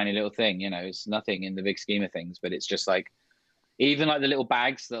tiny, tiny little thing. You know, it's nothing in the big scheme of things, but it's just like even like the little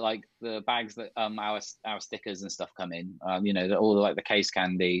bags that our stickers and stuff come in. You know, all the, like the case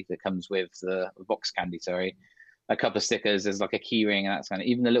candy that comes with the box candy. Sorry, a couple of stickers. There's like a key ring, and that's kind of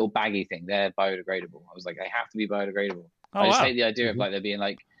even the little baggy thing. They're biodegradable. I was like, they have to be biodegradable. Oh, I just wow. hate the idea of like there being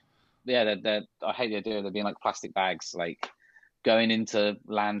like, yeah, I hate the idea of there being like plastic bags like going into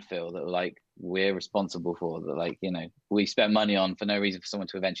landfill that like we're responsible for, that like, you know, we spend money on for no reason for someone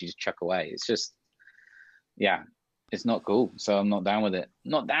to eventually just chuck away. It's just, yeah, it's not cool. So I'm not down with it.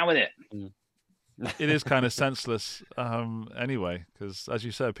 Not down with it. It is kind of senseless anyway, because as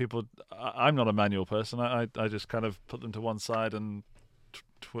you said, people, I'm not a manual person. I just kind of put them to one side and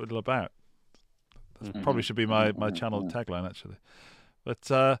twiddle about. That probably should be my channel tagline, actually. But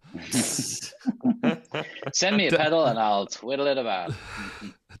send me a pedal and I'll twiddle it about.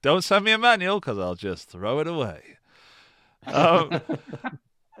 Don't send me a manual, because I'll just throw it away.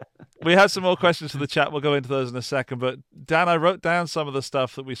 We had some more questions for the chat. We'll go into those in a second. But Dan, I wrote down some of the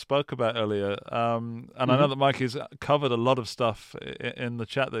stuff that we spoke about earlier, and I know that Mikey's covered a lot of stuff in the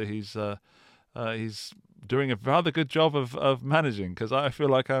chat that he's doing a rather good job of managing, because I feel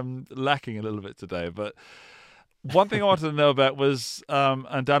like I'm lacking a little bit today. But one thing I wanted to know about was,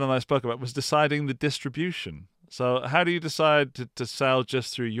 and Dan and I spoke about, was deciding the distribution. So how do you decide to sell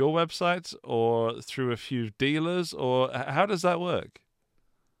just through your website or through a few dealers, or how does that work?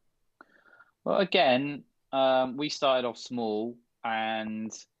 Well, again, we started off small,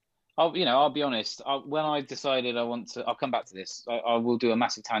 and I'll be honest. When I decided I'll come back to this. I will do a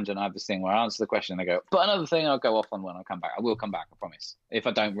massive tangent. I have this thing where I answer the question and I go, but another thing I'll go off on when I come back. I will come back, I promise. If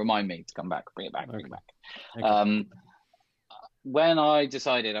I don't, remind me to come back, bring it back. Okay. When I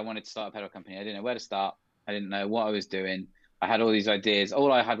decided I wanted to start a pedal company, I didn't know where to start. I didn't know what I was doing. I had all these ideas.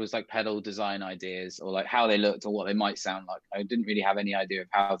 All I had was like pedal design ideas, or like how they looked or what they might sound like. I didn't really have any idea of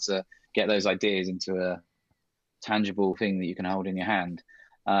how to get those ideas into a tangible thing that you can hold in your hand.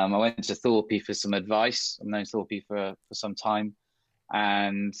 I went to Thorpe for some advice. I've known Thorpe for some time,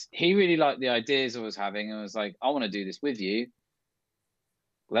 and he really liked the ideas I was having, and was like, I want to do this with you.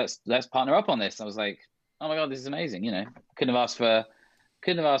 Let's partner up on this. I was like, oh my God, this is amazing. You know, couldn't have asked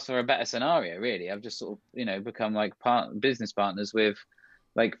for a better scenario, really. I've just sort of, you know, become like business partners with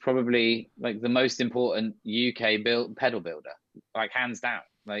like probably like the most important UK pedal builder, like hands down.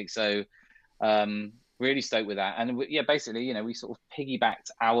 Like, so really stoked with that. And yeah, basically, you know, we sort of piggybacked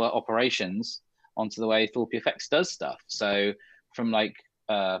our operations onto the way Thorpe Effects does stuff. So from like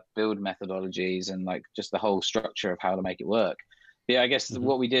build methodologies and like just the whole structure of how to make it work. Yeah, I guess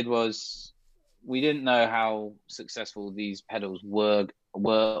what we did was we didn't know how successful these pedals were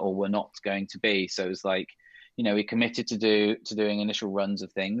or were not going to be. So it was like, you know, we committed to doing initial runs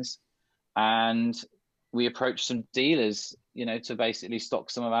of things, and we approached some dealers, you know, to basically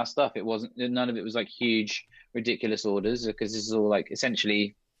stock some of our stuff. None of it was like huge, ridiculous orders, because this is all like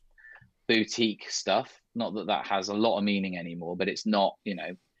essentially boutique stuff. Not that has a lot of meaning anymore, but it's not, you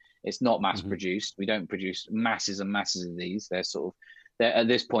know, it's not mass produced. We don't produce masses and masses of these. At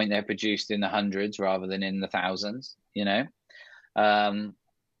this point, they're produced in the hundreds rather than in the thousands, you know?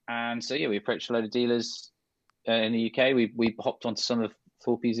 And so, yeah, we approached a load of dealers in the UK. We hopped onto some of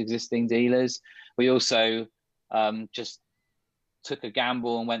Thorpe's existing dealers. We also just took a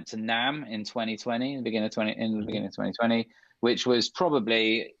gamble and went to NAMM in 2020, in the beginning of 2020, which was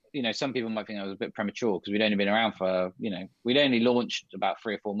probably, you know, some people might think I was a bit premature because we'd only been around for, you know, we'd only launched about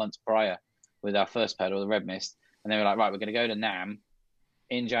 3 or 4 months prior with our first pedal, the Red Mist. And they were like, right, we're going to go to NAMM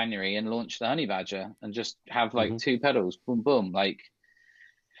in January and launch the Honey Badger and just have like 2 pedals, boom, boom, like,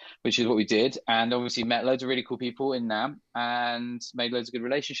 which is what we did. And obviously met loads of really cool people in NAMM and made loads of good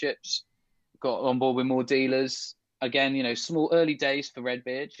relationships, got on board with more dealers. Again, you know, small early days for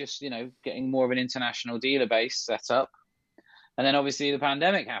Redbeard, just, you know, getting more of an international dealer base set up. And then obviously the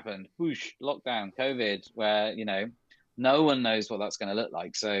pandemic happened, whoosh, lockdown, COVID, where, you know, no one knows what that's going to look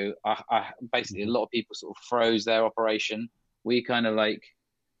like. So I basically, a lot of people sort of froze their operation. We kind of like,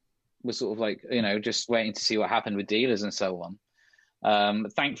 were sort of like, you know, just waiting to see what happened with dealers and so on.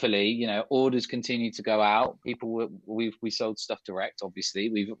 Thankfully, you know, orders continued to go out. We sold stuff direct, obviously.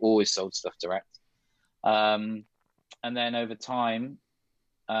 We've always sold stuff direct. And then over time,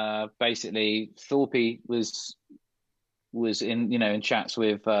 basically Thorpe was in, you know, in chats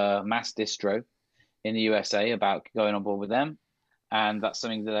with Mass Distro in the USA about going on board with them. And that's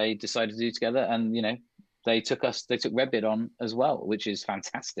something that they decided to do together. And, you know, they took Redbeard on as well, which is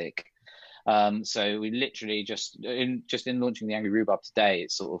fantastic. So we literally just in launching the Angry Rhubarb today,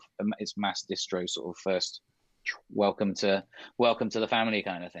 it's sort of, it's Mass Distro sort of first welcome to the family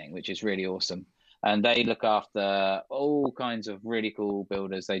kind of thing, which is really awesome. And they look after all kinds of really cool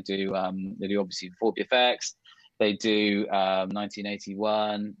builders. They do obviously 4PFX. They do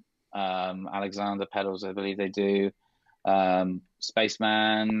 1981, Alexander pedals, I believe they do.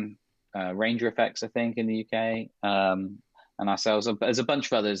 Spaceman, Ranger Effects, I think, in the UK, and ourselves. There's a bunch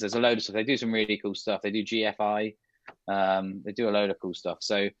of others. There's a load of stuff. They do some really cool stuff. They do GFI. They do a load of cool stuff.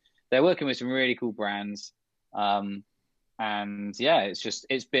 So they're working with some really cool brands. And yeah,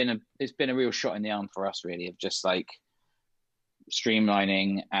 it's been a real shot in the arm for us, really, of just like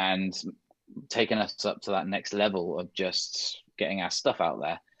streamlining and taking us up to that next level of just getting our stuff out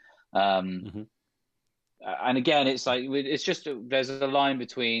there. And again, it's like there's a line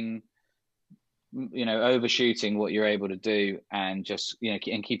between overshooting what you're able to do and just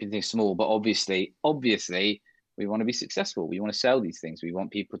and keeping things small. But obviously, we want to be successful. We want to sell these things. We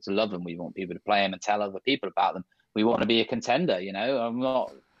want people to love them. We want people to play them and tell other people about them. We want to be a contender. I'm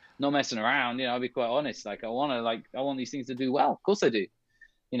not messing around. I'll be quite honest. Like I want these things to do well. Of course I do.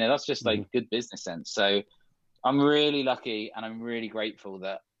 That's just like good business sense. So I'm really lucky and I'm really grateful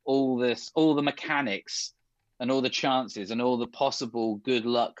that all the mechanics and all the chances and all the possible good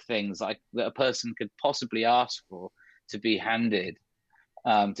luck things that a person could possibly ask for to be handed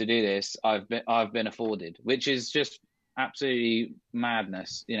to do this, I've been afforded, which is just absolutely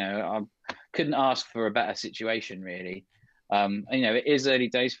madness. I couldn't ask for a better situation, really. It is early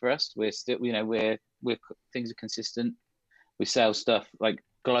days for us. We're still, we're things are consistent. We sell stuff like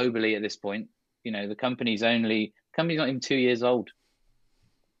globally at this point. The company's not even 2 years old,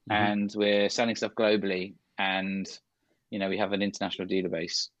 and we're selling stuff globally. And we have an international dealer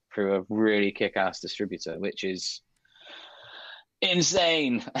base through a really kick-ass distributor, which is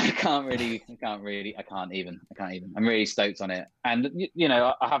insane. I can't even. I'm really stoked on it. And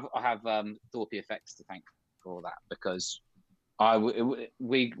I have Thorpe Effects to thank for all that, because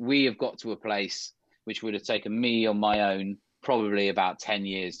we have got to a place which would have taken me on my own probably about 10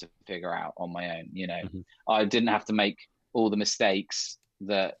 years to figure out on my own. I didn't have to make all the mistakes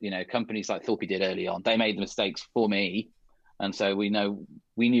that companies like Thorpe did early on. They made the mistakes for me, and so we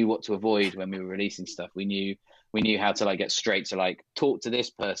knew what to avoid when we were releasing stuff. We knew how to get straight to talk to this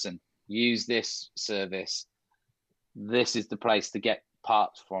person, use this service. This is the place to get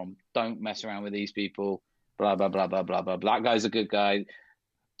parts from. Don't mess around with these people. Blah blah blah blah blah blah. That guy's a good guy.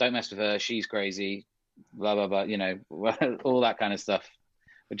 Don't mess with her. She's crazy. Blah blah blah. All that kind of stuff.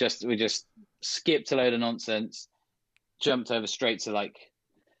 We just skipped a load of nonsense, jumped over straight to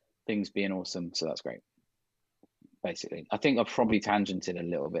things being awesome. So that's great. Basically, I think I've probably tangented a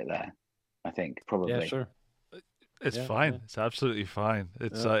little bit there. I think probably. Yeah, sure. It's fine. Yeah. It's absolutely fine.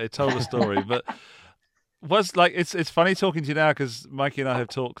 It's it told a story, but it's funny talking to you now, because Mikey and I have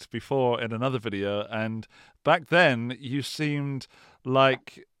talked before in another video, and back then you seemed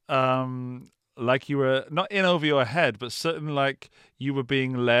like you were not in over your head, but certainly like you were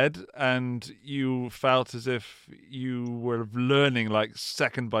being led, and you felt as if you were learning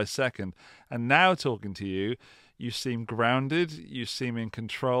second by second. And now talking to you, you seem grounded, you seem in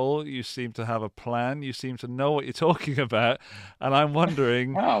control, you seem to have a plan, you seem to know what you're talking about. And I'm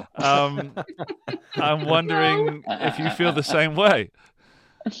wondering, if you feel the same way.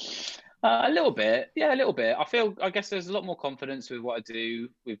 A little bit. Yeah, a little bit. I guess there's a lot more confidence with what I do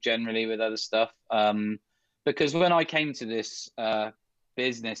generally with other stuff. Because when I came to this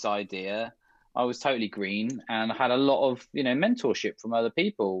business idea, I was totally green, and I had a lot of, mentorship from other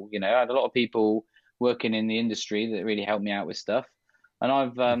people. I had a lot of people working in the industry that really helped me out with stuff. And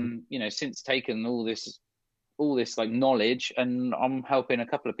I've, since taken all this knowledge, and I'm helping a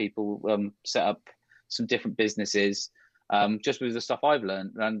couple of people set up some different businesses just with the stuff I've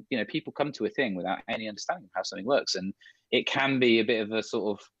learned. And, people come to a thing without any understanding of how something works. And it can be a bit of a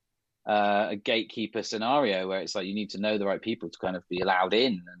sort of a gatekeeper scenario where it's you need to know the right people to kind of be allowed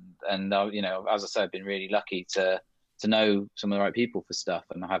in. And as I said, I've been really lucky to know some of the right people for stuff,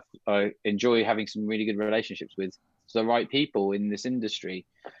 and I enjoy having some really good relationships with the right people in this industry,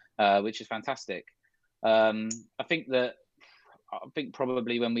 which is fantastic. I think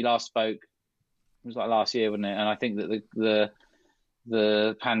probably when we last spoke, it was last year, wasn't it? And I think that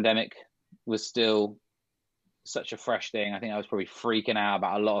the pandemic was still such a fresh thing. I think I was probably freaking out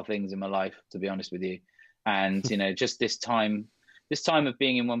about a lot of things in my life, to be honest with you. And just this time of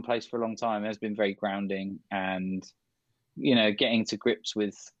being in one place for a long time has been very grounding, and getting to grips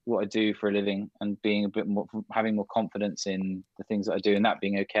with what I do for a living, and being a bit more, having more confidence in the things that I do, and that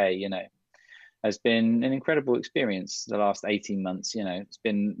being okay, has been an incredible experience the last 18 months. It's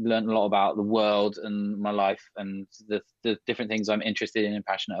been learned a lot about the world and my life, and the different things I'm interested in and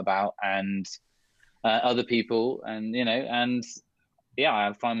passionate about. And other people, and and yeah,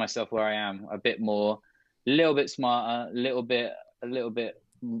 I find myself where I am, a bit more, a little bit smarter, a little bit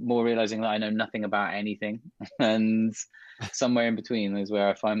more realizing that I know nothing about anything, and somewhere in between is where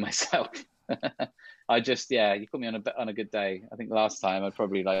I find myself. I just, yeah, you put me on a good day. I think last time I might have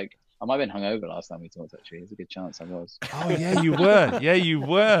been hungover last time we talked. Actually, there's a good chance I was. Oh yeah, you were. Yeah, you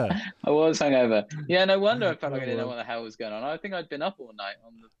were. I was hungover. Yeah, no wonder I felt like I didn't know what the hell was going on. I think I'd been up all night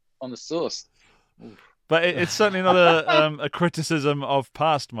on the sauce. Oof. But it's certainly not a criticism of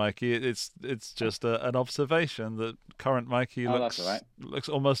past Mikey. It's just an observation that current Mikey That's all right. looks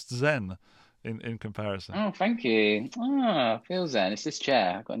almost zen in comparison. Oh, thank you. I feel zen. It's this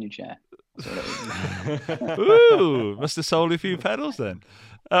chair. I've got a new chair. Ooh, must have sold a few pedals then.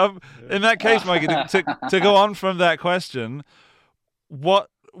 In that case, Mikey, to go on from that question, what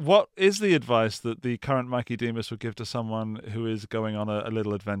is the advice that the current Mikey Demus would give to someone who is going on a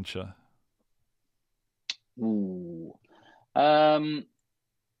little adventure? Ooh. Well,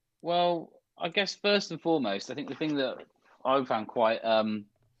 I guess first and foremost, I think the thing that I found quite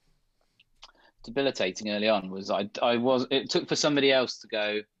debilitating early on was it took for somebody else to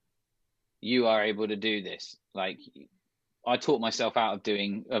go, you are able to do this. Like, I taught myself out of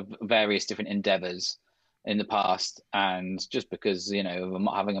doing various different endeavors in the past, and just because of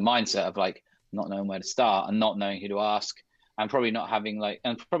having a mindset of like not knowing where to start and not knowing who to ask, and probably not having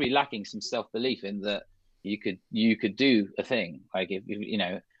and probably lacking some self-belief in that you could do a thing, like if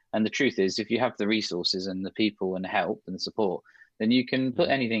and the truth is, if you have the resources and the people and the help and the support, then you can put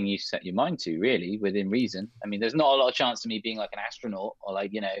anything you set your mind to, really, within reason. I mean, there's not a lot of chance of me being like an astronaut or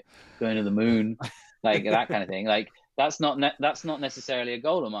going to the moon, like that kind of thing. Like that's not necessarily a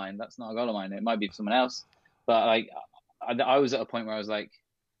goal of mine. That's not a goal of mine. It might be for someone else, but like I was at a point where I was like,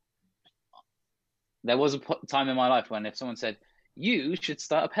 there was a time in my life when if someone said you should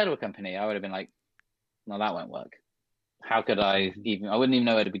start a pedal company, I would have been like, no, that won't work. How could I wouldn't even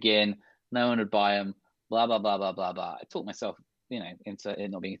know where to begin. No one would buy them, blah, blah, blah, blah, blah, blah. I talked myself, into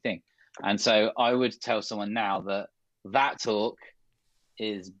it not being a thing. And so I would tell someone now that talk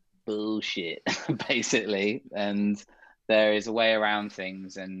is bullshit, basically. And there is a way around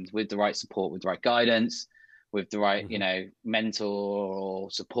things. And with the right support, with the right guidance, with the right, mentor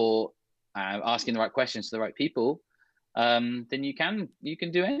or support, asking the right questions to the right people, then you can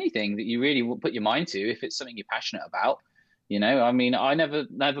do anything that you really put your mind to if it's something you're passionate about. I mean, I never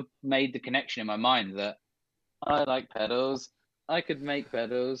made the connection in my mind that I like pedals, I could make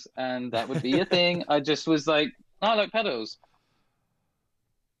pedals, and that would be a thing. I just was like, I like pedals.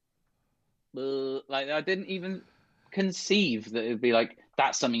 Like, I didn't even conceive that it would be like,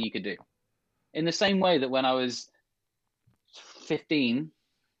 that's something you could do. In the same way that when I was 15,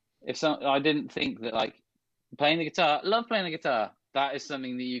 I didn't think that like playing the guitar, love playing the guitar, that is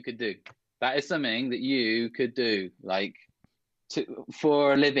something that you could do. That is something that you could do, like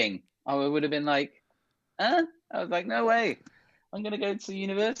for a living. I would have been like, I was like, no way. I'm going to go to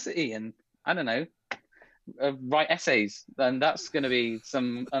university and, I don't know, write essays. And that's going to be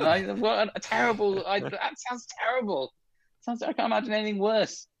what a terrible, that sounds terrible. I can't imagine anything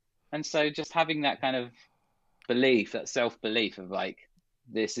worse. And so just having that kind of belief, that self-belief of like,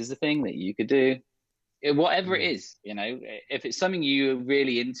 this is the thing that you could do. Whatever it is, if it's something you're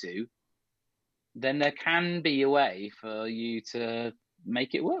really into, then there can be a way for you to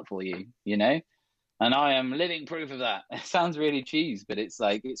make it work for you, And I am living proof of that. It sounds really cheese, but it's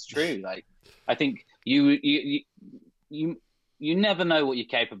like, it's true. Like, I think you never know what you're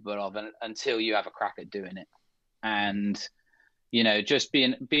capable of until you have a crack at doing it. And, just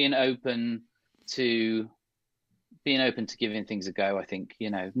being open to giving things a go. I think,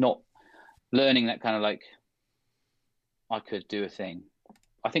 not learning that kind of like, I could do a thing.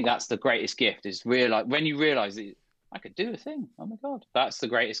 I think that's the greatest gift, is when you realize that I could do a thing. Oh my God, that's the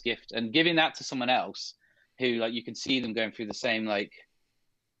greatest gift. And giving that to someone else who, like, you can see them going through the same, the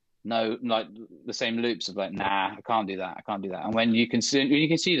same loops of like, nah, I can't do that. And when you can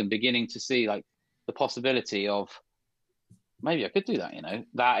see them beginning to see like the possibility of maybe I could do that,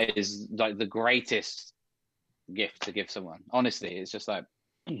 that is like the greatest gift to give someone. Honestly, it's just like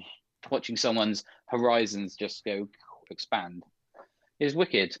watching someone's horizons just go expand is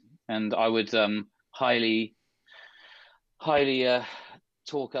wicked. And I would highly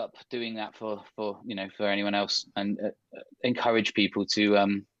talk up doing that for anyone else, and encourage people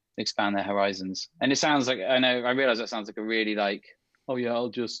to expand their horizons. And it sounds like, I realize that sounds like a really like, oh yeah, I'll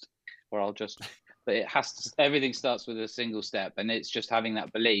just, but it has to, everything starts with a single step, and it's just having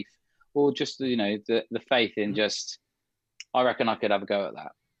that belief, or just the faith in just, I reckon I could have a go at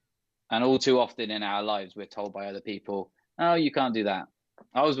that. And all too often in our lives, we're told by other people, oh, you can't do that.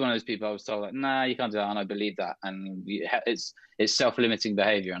 I was one of those people. I was told like, nah, you can't do that, and I believe that, and it's self-limiting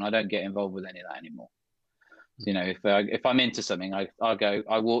behavior, and I don't get involved with any of that anymore. You know, if I'm into something, I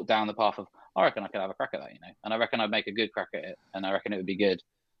walk down the path of, I reckon I could have a crack at that, you know, and I reckon I'd make a good crack at it, and I reckon it would be good.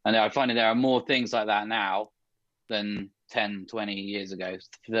 And I find that there are more things like that now than 10, 20 years ago,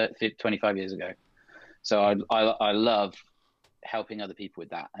 25 years ago. So I love helping other people with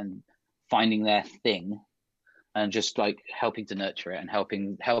that and finding their thing, and just like helping to nurture it and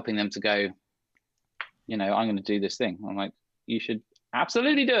helping them to go, you know, I'm going to do this thing. I'm like, you should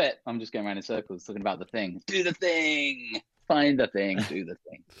absolutely do it. I'm just going around in circles talking about the thing. Do the thing. Find the thing. Do the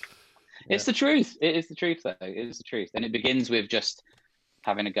thing. Yeah. It's the truth. It is the truth, though. It is the truth. And it begins with just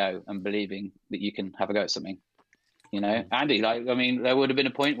having a go and believing that you can have a go at something. You know, Andy, like, I mean, there would have been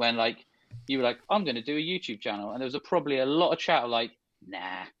a point when, like, you were like, I'm going to do a YouTube channel. And there was probably a lot of chat of like,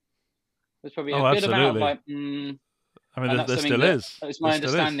 nah. There's probably a bit amount of like, I mean, there still is. It's my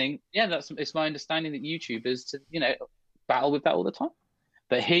understanding. Yeah, it's my understanding that YouTubers, to, you know, battle with that all the time.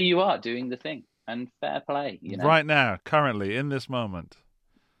 But here you are doing the thing, and fair play. You know, right now, currently, in this moment.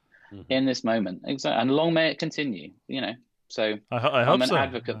 In this moment, exactly, and long may it continue. You know, so I hope I'm an so.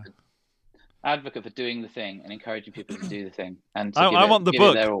 advocate for doing the thing and encouraging people to do the thing. And I want the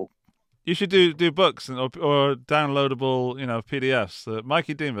book. Their all. You should do books or downloadable, you know, PDFs.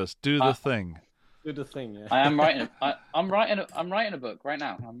 Mikey Demas, do the thing. Do the thing. Yeah. I am writing. I'm writing a book right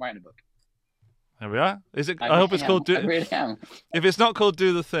now. I'm writing a book. There we are. Is it? I hope it's called. I really am. If it's not called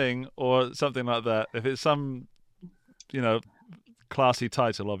 "Do the Thing" or something like that, if it's some, you know, classy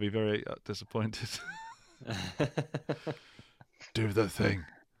title, I'll be very disappointed. Do the thing.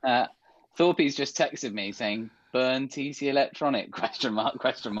 Thorpe's just texted me saying, "Burn TC Electronic?" Question mark.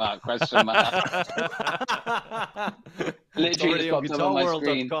 Literally just popped up on my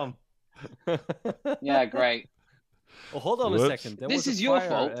screen. Yeah, great. Oh, hold on a second. This is your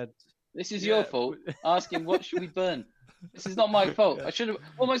fault. This is your fault. Asking what should we burn? This is not my fault. I should have.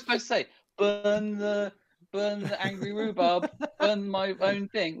 What am I supposed to say? Burn the angry rhubarb. Burn my own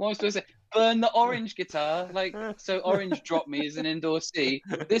thing. What am I supposed to say? Burn the orange guitar. Like, so Orange dropped me as an endorsee.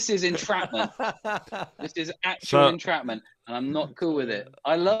 This is entrapment. This is actual entrapment, and I'm not cool with it.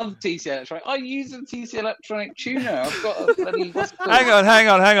 I love TC Electronic. I use a TC Electronic tuner. I've got a bloody.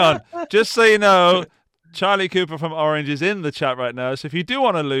 Hang on. Just so you know, Charlie Cooper from Orange is in the chat right now. So if you do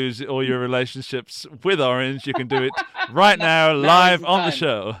want to lose all your relationships with Orange, you can do it right now, live on the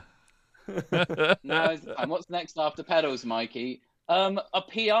show. Now is the time. What's next after pedals, Mikey? A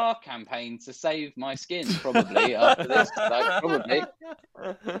PR campaign to save my skin, probably after this. Like, probably.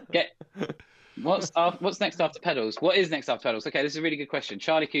 What's next after pedals? What is next after pedals? Okay, this is a really good question.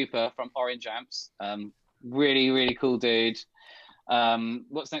 Charlie Cooper from Orange Amps, really, really cool dude.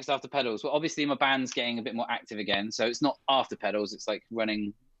 What's next after pedals? Well, obviously my band's getting a bit more active again, so it's not after pedals, it's like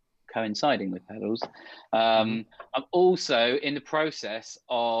coinciding with pedals. I'm also in the process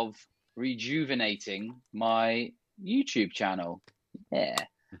of rejuvenating my YouTube channel.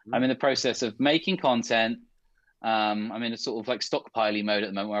 I'm in the process of making content. I'm in a sort of like stockpiling mode at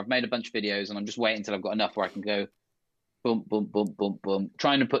the moment, where I've made a bunch of videos and I'm just waiting until I've got enough where I can go boom, boom, boom, boom, boom,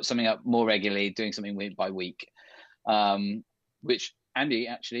 trying to put something up more regularly, doing something week by week. Which Andy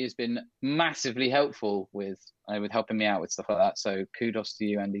actually has been massively helpful with helping me out with stuff like that. So kudos to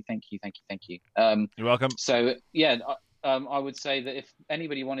you, Andy. Thank you. You're welcome. So yeah, I would say that if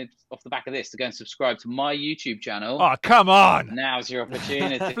anybody wanted off the back of this to go and subscribe to my YouTube channel, oh come on, now's your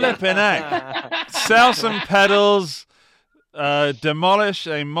opportunity. Flipping heck. Sell some pedals, demolish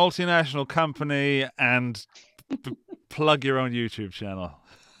a multinational company, and plug your own YouTube channel.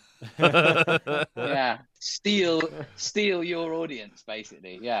 Yeah, steal your audience,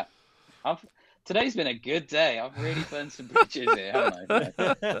 basically. Yeah, today's been a good day. I've really burned some bridges here, haven't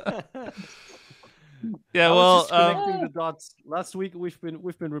I? Yeah, well, connecting the dots. Last week we've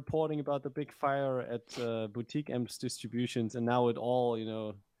been reporting about the big fire at Boutique Amps Distributions, and now it all, you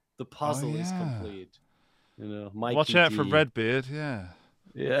know, the puzzle is complete. You know, Mikey watch out D. for Redbeard. Yeah.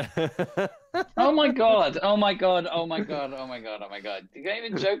 Yeah. Oh my god! You can't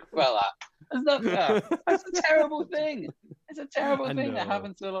even joke about that. That's not fair. That's a terrible thing. It's a terrible thing that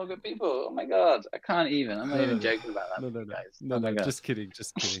happens to a lot of good people. Oh my god! I'm not even joking about that. No, guys. No, just kidding.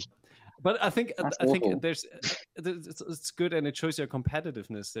 But I think it's good, and it shows your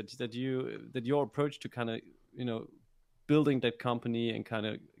competitiveness that your approach to kind of, you know, building that company and kind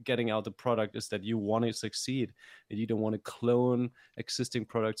of getting out the product is that you want to succeed, and you don't want to clone existing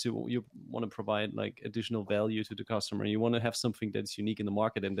products. You want to provide like additional value to the customer. You want to have something that's unique in the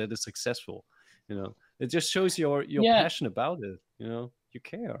market and that is successful. You know, it just shows your passion about it. You know, you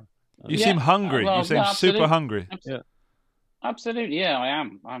care. You seem hungry. You seem super hungry. Yeah. Absolutely, yeah, I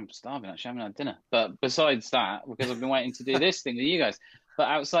am. I'm starving actually. I haven't had dinner. But besides that, because I've been waiting to do this thing with you guys. But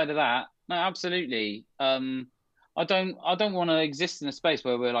outside of that, no, absolutely. I don't want to exist in a space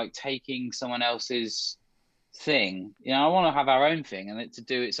where we're like taking someone else's thing. I want to have our own thing and it to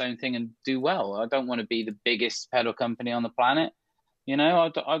do its own thing and do well. I don't want to be the biggest pedal company on the planet.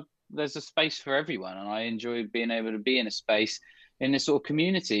 There's a space for everyone, and I enjoy being able to be in a space in this sort of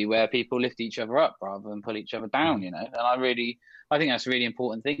community where people lift each other up rather than pull each other down. And I think that's a really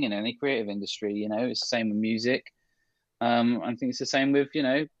important thing in any creative industry. It's the same with music. I think it's the same with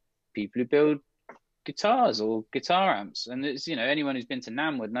people who build guitars or guitar amps, and it's anyone who's been to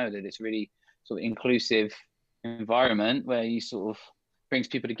NAMM would know that it's really sort of inclusive environment where you sort of brings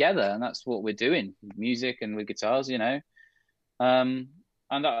people together, and that's what we're doing with music and with guitars.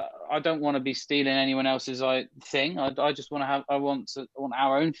 And I don't want to be stealing anyone else's thing. I just want to I want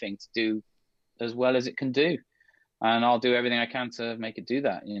our own thing to do as well as it can do, and I'll do everything I can to make it do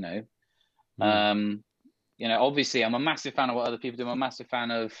that. Obviously I'm a massive fan of what other people do. I'm a massive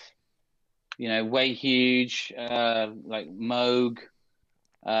fan of Way Huge, like Moog,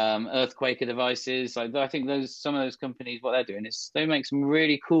 Earthquaker devices. Like, I think some of those companies, what they're doing is they make some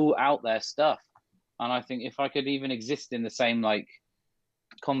really cool out there stuff. And I think if I could even exist in the same like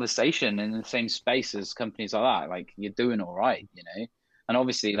conversation in the same space as companies like that, like, you're doing all right. And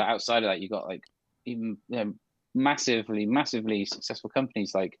obviously like outside of that, you got like even massively successful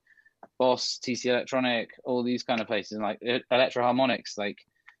companies like Boss, TC Electronic, all these kind of places, and like Electro Harmonics. Like,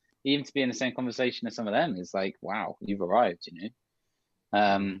 even to be in the same conversation as some of them is like, wow, you've arrived.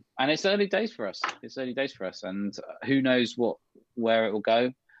 And it's early days for us. And who knows where it will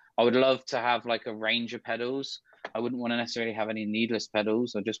go. I would love to have like a range of pedals. I wouldn't want to necessarily have any needless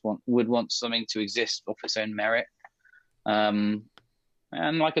pedals. I just would want something to exist off its own merit. And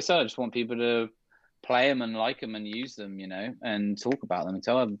like I said, I just want people to play them and like them and use them, and talk about them and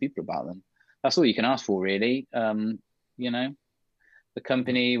tell other people about them. That's all you can ask for, really. The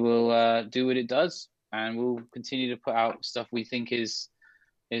company will do what it does, and we'll continue to put out stuff we think is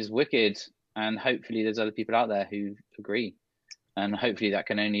wicked, and hopefully there's other people out there who agree, and hopefully that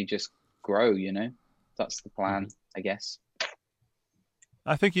can only just grow. That's the plan, I guess.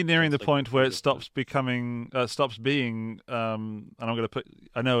 I think you're nearing the point where it stops being, and I'm going to put,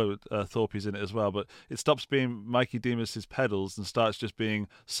 I know Thorpe's in it as well, but it stops being Mikey Demus's pedals and starts just being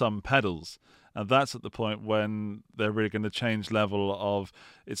some pedals. And that's at the point when they're really going to change level of,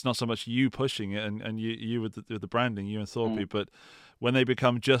 it's not so much you pushing it and you with the branding, you and Thorpe, but when they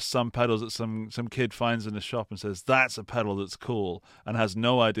become just some pedals that some kid finds in the shop and says, that's a pedal that's cool, and has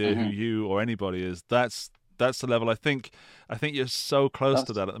no idea who you or anybody is, that's the level. I think you're so close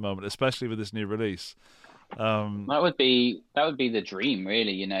to that at the moment, especially with this new release. That would be the dream,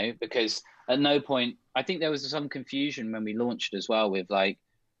 really, because at no point, I think there was some confusion when we launched as well with like,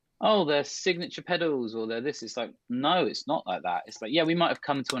 oh, they're signature pedals or they're this. It's like, no, it's not like that. It's like, yeah, we might have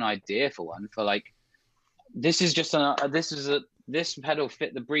come to an idea for one, for like, this is just this pedal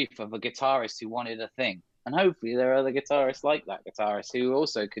fit the brief of a guitarist who wanted a thing, and hopefully there are other guitarists like that guitarist who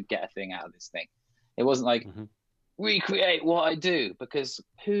also could get a thing out of this thing. It wasn't like recreate what I do, because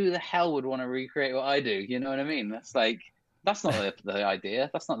who the hell would want to recreate what I do? You know what I mean? That's not the idea.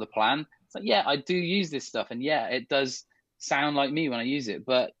 That's not the plan. It's like, yeah, I do use this stuff, and yeah, it does sound like me when I use it,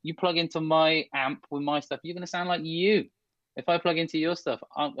 but you plug into my amp with my stuff, you're going to sound like you. If I plug into your stuff,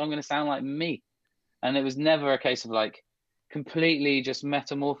 I'm going to sound like me. And it was never a case of like completely just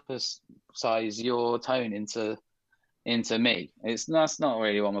metamorphosize your tone into me. That's not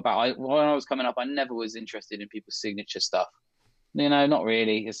really what I'm about. When I was coming up, I never was interested in people's signature stuff. Not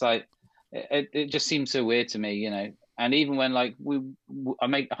really. It's like it just seems so weird to me, And even when like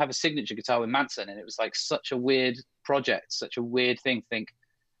I have a signature guitar with Manson, and it was like such a weird project, such a weird thing to think,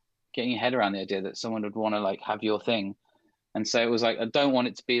 getting your head around the idea that someone would want to like have your thing. And so it was like, I don't want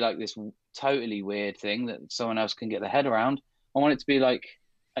it to be like this totally weird thing that someone else can get their head around. I want it to be like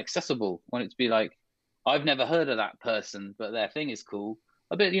accessible. I want it to be like, I've never heard of that person, but their thing is cool.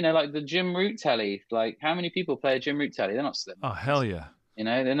 A bit, like the Jim Root telly. Like, how many people play a Jim Root telly? They're not slim. Oh, hell yeah.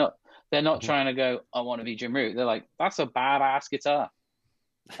 They're not trying to go, I want to be Jim Root. They're like, that's a badass guitar.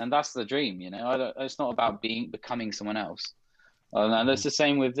 And that's the dream, it's not about becoming someone else. And it's the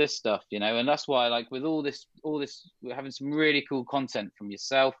same with this stuff, and that's why, like, with all this, we're having some really cool content from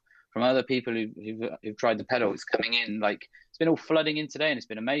yourself, from other people who've tried the pedal. It's coming in, like, it's been all flooding in today, and it's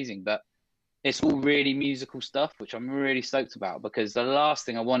been amazing. But it's all really musical stuff, which I'm really stoked about, because the last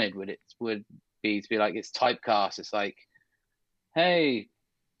thing I wanted would be to be like, it's typecast. It's like, hey,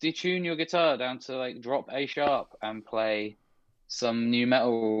 detune your guitar down to like drop A sharp and play some new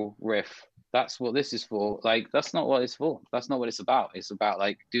metal riff. That's what this is for. Like, that's not what it's for. That's not what it's about. It's about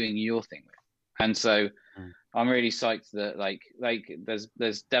like doing your thing with. And so I'm really psyched that like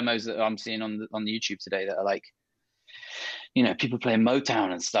there's demos that I'm seeing on the YouTube today that are like, you know, people playing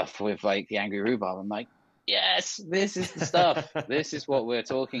Motown and stuff with like the Angry Rhubarb. I'm like, yes, this is the stuff. This is what we're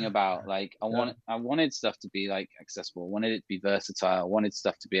talking about. Like, I wanted stuff to be like accessible. I wanted it to be versatile. I wanted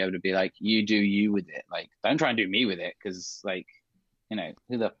stuff to be able to be like, you do you with it. Like, don't try and do me with it, because like, you know,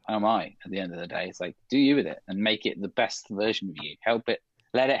 who the am I at the end of the day? It's like, do you with it and make it the best version of you. Help it,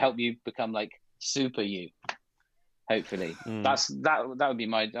 let it help you become like super you. Hopefully, that would be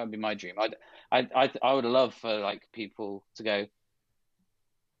my dream. I would love for like people to go,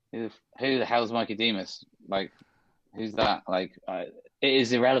 who the hell's Mikey Demus? Like, who's that? Like, it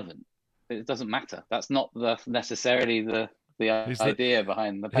is irrelevant. It doesn't matter. That's not necessarily the idea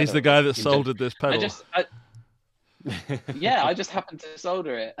behind the pedal. He's the guy that soldered this pedal. I just happened to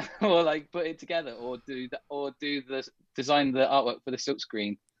solder it, or like put it together, or design the artwork for the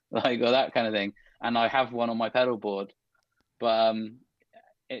silkscreen, like, or that kind of thing. And I have one on my pedal board, but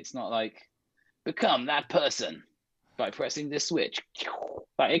it's not like become that person by pressing this switch.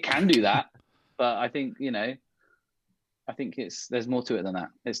 Like, it can do that, but I think, you know, there's more to it than that.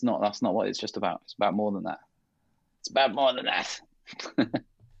 That's not what it's just about. It's about more than that. It's about more than that.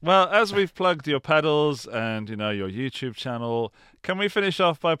 Well, as we've plugged your pedals and, you know, your YouTube channel, can we finish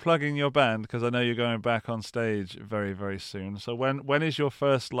off by plugging your band? Because I know you're going back on stage very, very soon. So when is your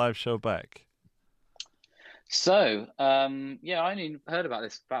first live show back? So, I only heard about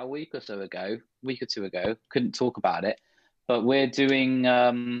this about a week or two ago. Couldn't talk about it, but we're doing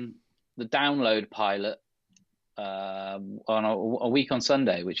the download pilot on a week on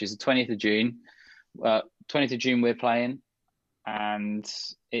Sunday, which is the 20th of June. 20th of June we're playing, and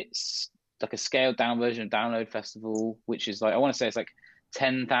it's like a scaled down version of Download Festival, which is like, I want to say it's like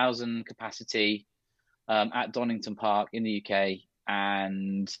 10,000 capacity at Donington Park in the UK,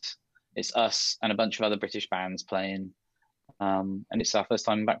 and it's us and a bunch of other British bands playing. And it's our first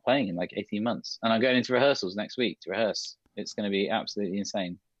time back playing in like 18 months. And I'm going into rehearsals next week to rehearse. It's going to be absolutely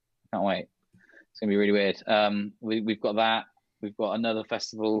insane. Can't wait. It's going to be really weird. We've got that. We've got another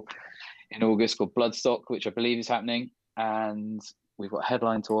festival in August called Bloodstock, which I believe is happening. And we've got a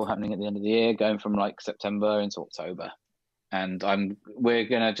headline tour happening at the end of the year, going from like September into October. And we're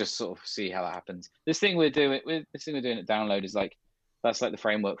going to just sort of see how that happens. This thing we're doing at Download is like, that's like the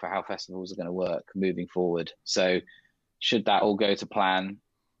framework for how festivals are going to work moving forward. So should that all go to plan,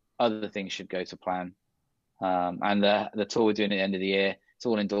 other things should go to plan. And the tour we're doing at the end of the year, it's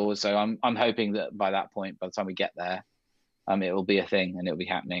all indoors. So I'm hoping that by that point, by the time we get there, it will be a thing and it'll be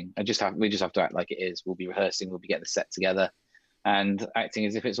happening. We just have to act like it is. We'll be rehearsing, we'll be getting the set together and acting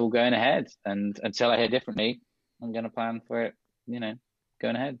as if it's all going ahead. And until I hear differently, I'm going to plan for it, you know,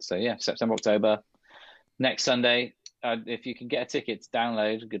 going ahead. So yeah, September, October, next Sunday. If you can get a ticket to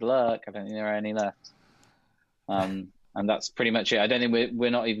Download, good luck. I don't think there are any left. And that's pretty much it. I don't think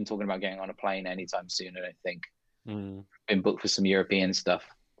we're not even talking about getting on a plane anytime soon. I don't think. Been booked for some European stuff,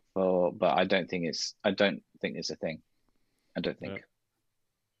 but I don't think it's a thing. I don't think.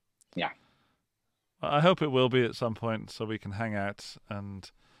 Yeah. I hope it will be at some point, so we can hang out and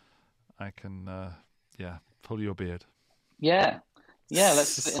I can, pull your beard. Yeah. Let's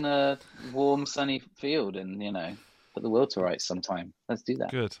sit in a warm, sunny field and, you know, put the world to rights sometime. Let's do that.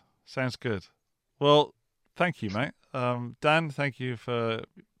 Good. Sounds good. Well, thank you, mate. Dan, thank you for,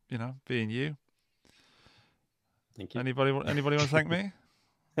 you know, being you. Thank you. Anybody want to thank me?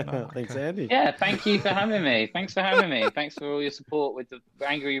 No? Thanks, Okay. Andy. Yeah, thank you for having me. Thanks for having me. Thanks for all your support with the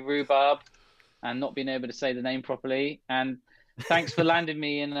Angry Rhubarb and not being able to say the name properly. And thanks for landing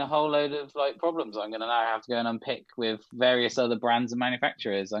me in a whole load of like problems I'm going to now have to go and unpick with various other brands and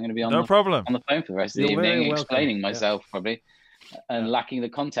manufacturers. I'm going to be on the phone for the rest of the evening explaining myself probably and lacking the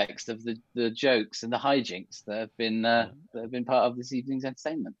context of the jokes and the hijinks that have been part of this evening's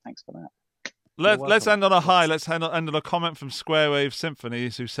entertainment. Thanks for that. Let's end on a high. Let's end on a comment from Square Wave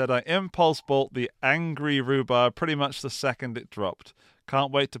Symphonies, who said, I impulse bought the Angry Rhubarb pretty much the second it dropped.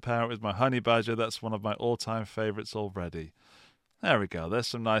 Can't wait to pair it with my Honey Badger. That's one of my all-time favourites already. There we go. There's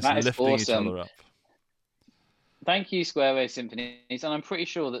some nice lifting each other up. Thank you, Square Wave Symphonies. And I'm pretty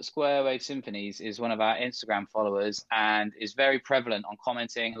sure that Square Wave Symphonies is one of our Instagram followers and is very prevalent on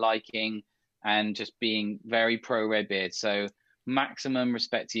commenting, liking, and just being very pro Redbeard. So maximum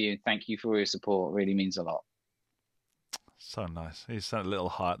respect to you. Thank you for all your support. It really means a lot. So nice. He sent a little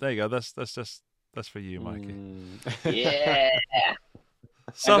heart. There you go. That's for you, Mikey. Yeah.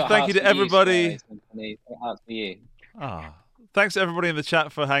 So thank you to everybody. Hearts for you. Ah, thanks to everybody in the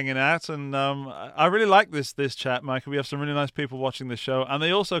chat for hanging out, and I really like this chat, Michael. We have some really nice people watching the show, and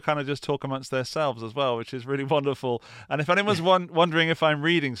they also kind of just talk amongst themselves as well, which is really wonderful. And if anyone's wondering if I'm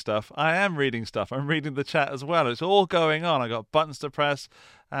reading stuff, I am reading stuff. I'm reading the chat as well. It's all going on. I got buttons to press,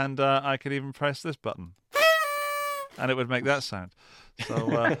 and I could even press this button, and it would make that sound.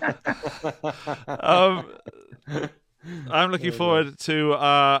 So I'm looking forward to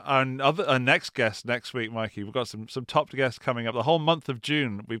our next guest next week, Mikey. We've got some top guests coming up. The whole month of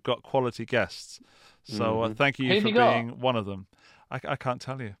June, we've got quality guests. So thank you for being one of them. I can't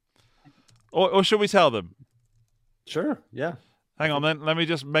tell you. Or should we tell them? Sure, yeah. Hang on then. Let me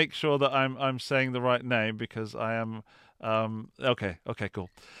just make sure that I'm saying the right name, because I am... Okay, cool.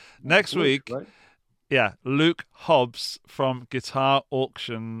 Next week... Right? Yeah, Luke Hobbs from Guitar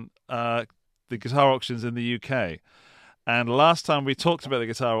Auction, the guitar auctions in the UK. And last time we talked about the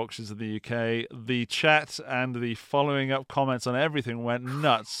guitar auctions in the UK, the chat and the following up comments on everything went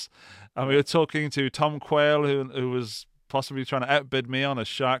nuts. And we were talking to Tom Quayle, who was possibly trying to outbid me on a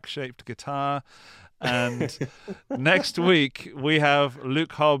shark-shaped guitar. And next week, we have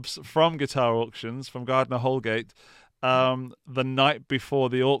Luke Hobbs from Guitar Auctions, from Gardner Holgate, the night before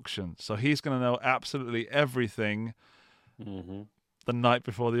the auction. So he's going to know absolutely everything the night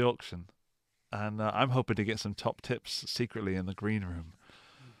before the auction. And I'm hoping to get some top tips secretly in the green room,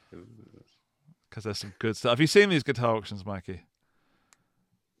 because there's some good stuff. Have you seen these guitar auctions, Mikey?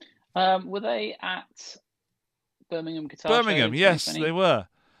 Were they at Birmingham Guitar Show? Birmingham, yes, they were.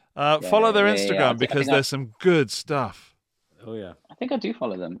 Follow their Instagram because there's some good stuff. Oh yeah, I think I do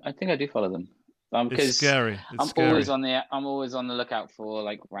follow them. It's scary. Always on the lookout for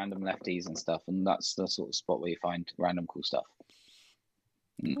like random lefties and stuff, and that's the sort of spot where you find random cool stuff.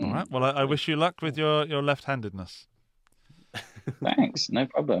 All right. Well, I wish you luck with your left-handedness. Thanks. No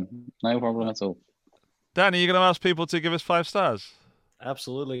problem. No problem at all. Danny, you're going to ask people to give us 5 stars?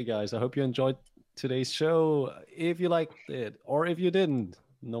 Absolutely, guys. I hope you enjoyed today's show. If you liked it, or if you didn't,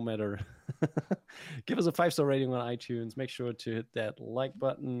 no matter, give us a 5-star rating on iTunes. Make sure to hit that like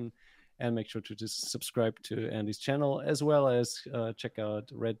button, and make sure to just subscribe to Andy's channel, as well as check out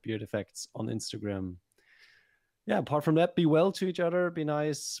Red Beard Effects on Instagram. Yeah, apart from that, be well to each other, be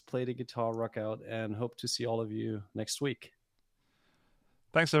nice, play the guitar, rock out, and hope to see all of you next week.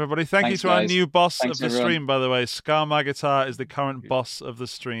 Thanks, everybody. Thank you to our new boss of the stream, by the way. Scar My Guitar is the current boss of the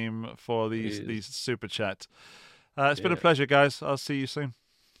stream for these super chat. It's been a pleasure, guys. I'll see you soon.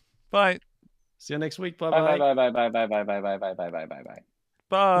 Bye. See you next week. Bye.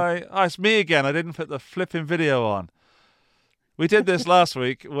 Bye. Oh, it's me again. I didn't put the flipping video on. We did this last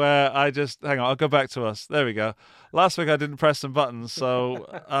week where I just... Hang on, I'll go back to us. There we go. Last week I didn't press some buttons, so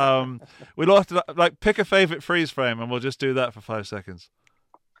we'll have to pick a favorite freeze frame, and we'll just do that for 5 seconds.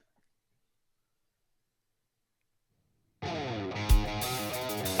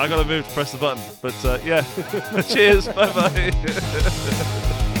 I got to move to press the button, but yeah. Cheers.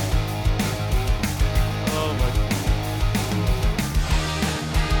 Bye-bye.